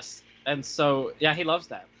 Yes, and so yeah, he loves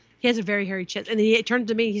that. He has a very hairy chest, and he turned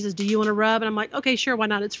to me. He says, "Do you want to rub?" And I'm like, "Okay, sure, why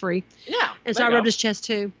not? It's free." Yeah. And so there I you rubbed go. his chest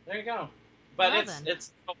too. There you go. But Well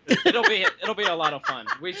it's it'll be a lot of fun.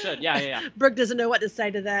 We should. Yeah. Brooke doesn't know what to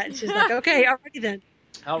say to that. She's like, "Okay, alrighty then."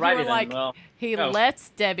 Alrighty were then. like- Well, He Oh. lets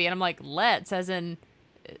Debbie, and I'm like, let's, as in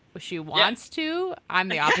she wants to. I'm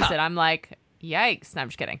the opposite. I'm like, yikes. No, I'm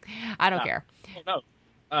just kidding. I don't No. care. no.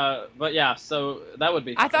 But yeah, so that would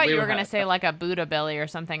be. I thought you were would going to have- say like a Buddha belly or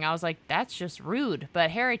something. I was like, that's just rude.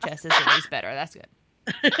 But hairy chest is at least better. That's good.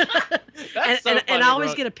 That's so and funny, I always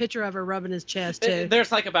Brooke. get a picture of her rubbing his chest too.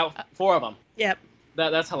 There's like about 4 of them. Yep.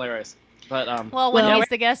 That's hilarious. But Well, when Well- he's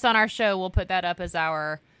the guest on our show, we'll put that up as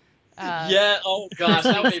our. yeah. Oh gosh,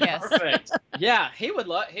 that would be Yes. perfect. Yeah, he would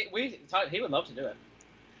love. He would love to do it.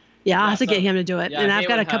 Yeah, I'll Yeah, have to get so- him to do it. yeah, And he I've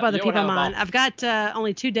got a would couple have- other you would people in have a mind. ball. I've got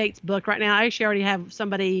only 2 dates booked right now. I actually already have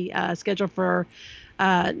somebody scheduled for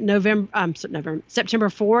September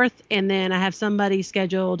 4th, and then I have somebody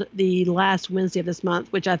scheduled the last Wednesday of this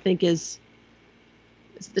month, which I think is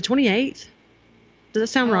the 28th. Does that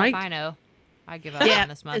sound Oh, right? if I know. I give up Yeah. on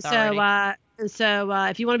this month And so,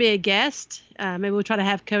 already. if you want to be a guest, maybe we'll try to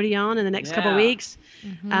have Cody on in the next couple Yeah. weeks.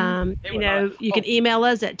 Mhm. They You would know, love- you can oh. email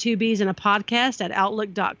us at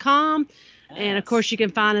 2bsandapodcast@outlook.com. And of Yes. course, you can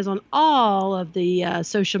find us on all of the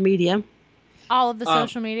social media. All of the Um,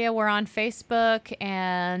 social media. We're on Facebook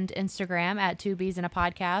and Instagram at 2Bs in a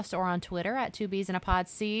Podcast, or on Twitter at 2Bs in a Pod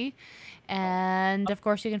C. And of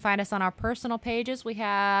course, you can find us on our personal pages. We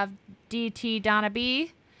have DT Donna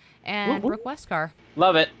B and Whoop, whoop. Brooke Westcar.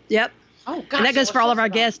 Love it. Yep. Oh gosh. And that goes for all of our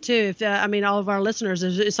what's guests too. If all of our listeners,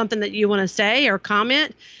 if there's something that you want to say or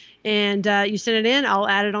comment, and you send it in, I'll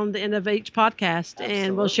add it on the end of each podcast,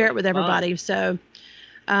 and we'll share it with Absolutely. everybody. So,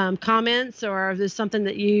 comments, or if there's something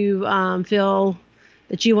that you feel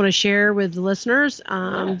that you want to share with the listeners,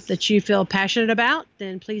 Yes. that you feel passionate about,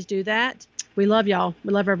 then please do that. We love y'all.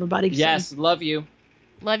 We love everybody. So, Yes, love you.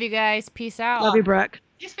 Love you guys. Peace out. love you, Brooke.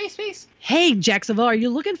 Peace. Hey, Jacksonville, are you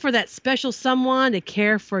looking for that special someone to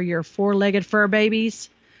care for your 4-legged fur babies?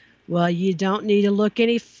 Well, you don't need to look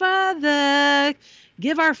any further.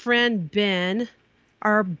 Give our friend Ben,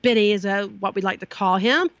 or Benny is what we like to call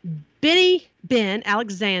him, Ben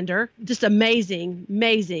Alexander, just amazing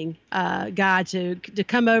guy to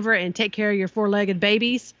come over and take care of your 4-legged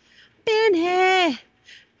babies.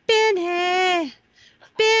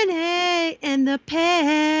 Benny, and the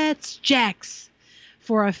pets, Jax.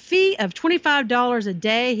 For a fee of $25 a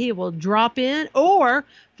day, he will drop in, or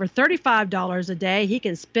for $35 a day, he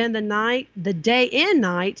can spend the day and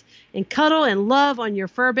night, and cuddle and love on your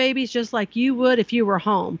fur babies just like you would if you were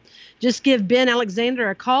home. Just give Ben Alexander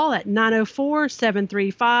a call at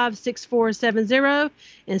 904-735-6470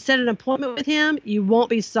 and set an appointment with him. You won't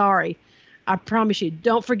be sorry. I promise you,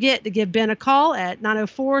 don't forget to give Ben a call at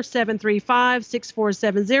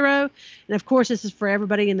 904-735-6470. And of course, this is for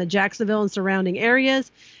everybody in the Jacksonville and surrounding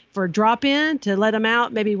areas. For a drop-in to let him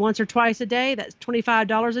out maybe once or twice a day, that's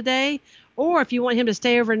 $25 a day. Or if you want him to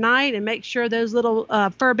stay overnight and make sure those little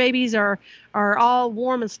fur babies are all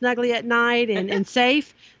warm and snuggly at night and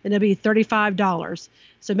safe, then it'll be $35.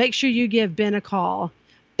 So make sure you give Ben a call.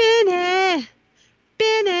 Benny,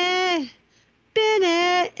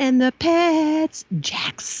 and the pets,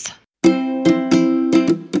 Jax.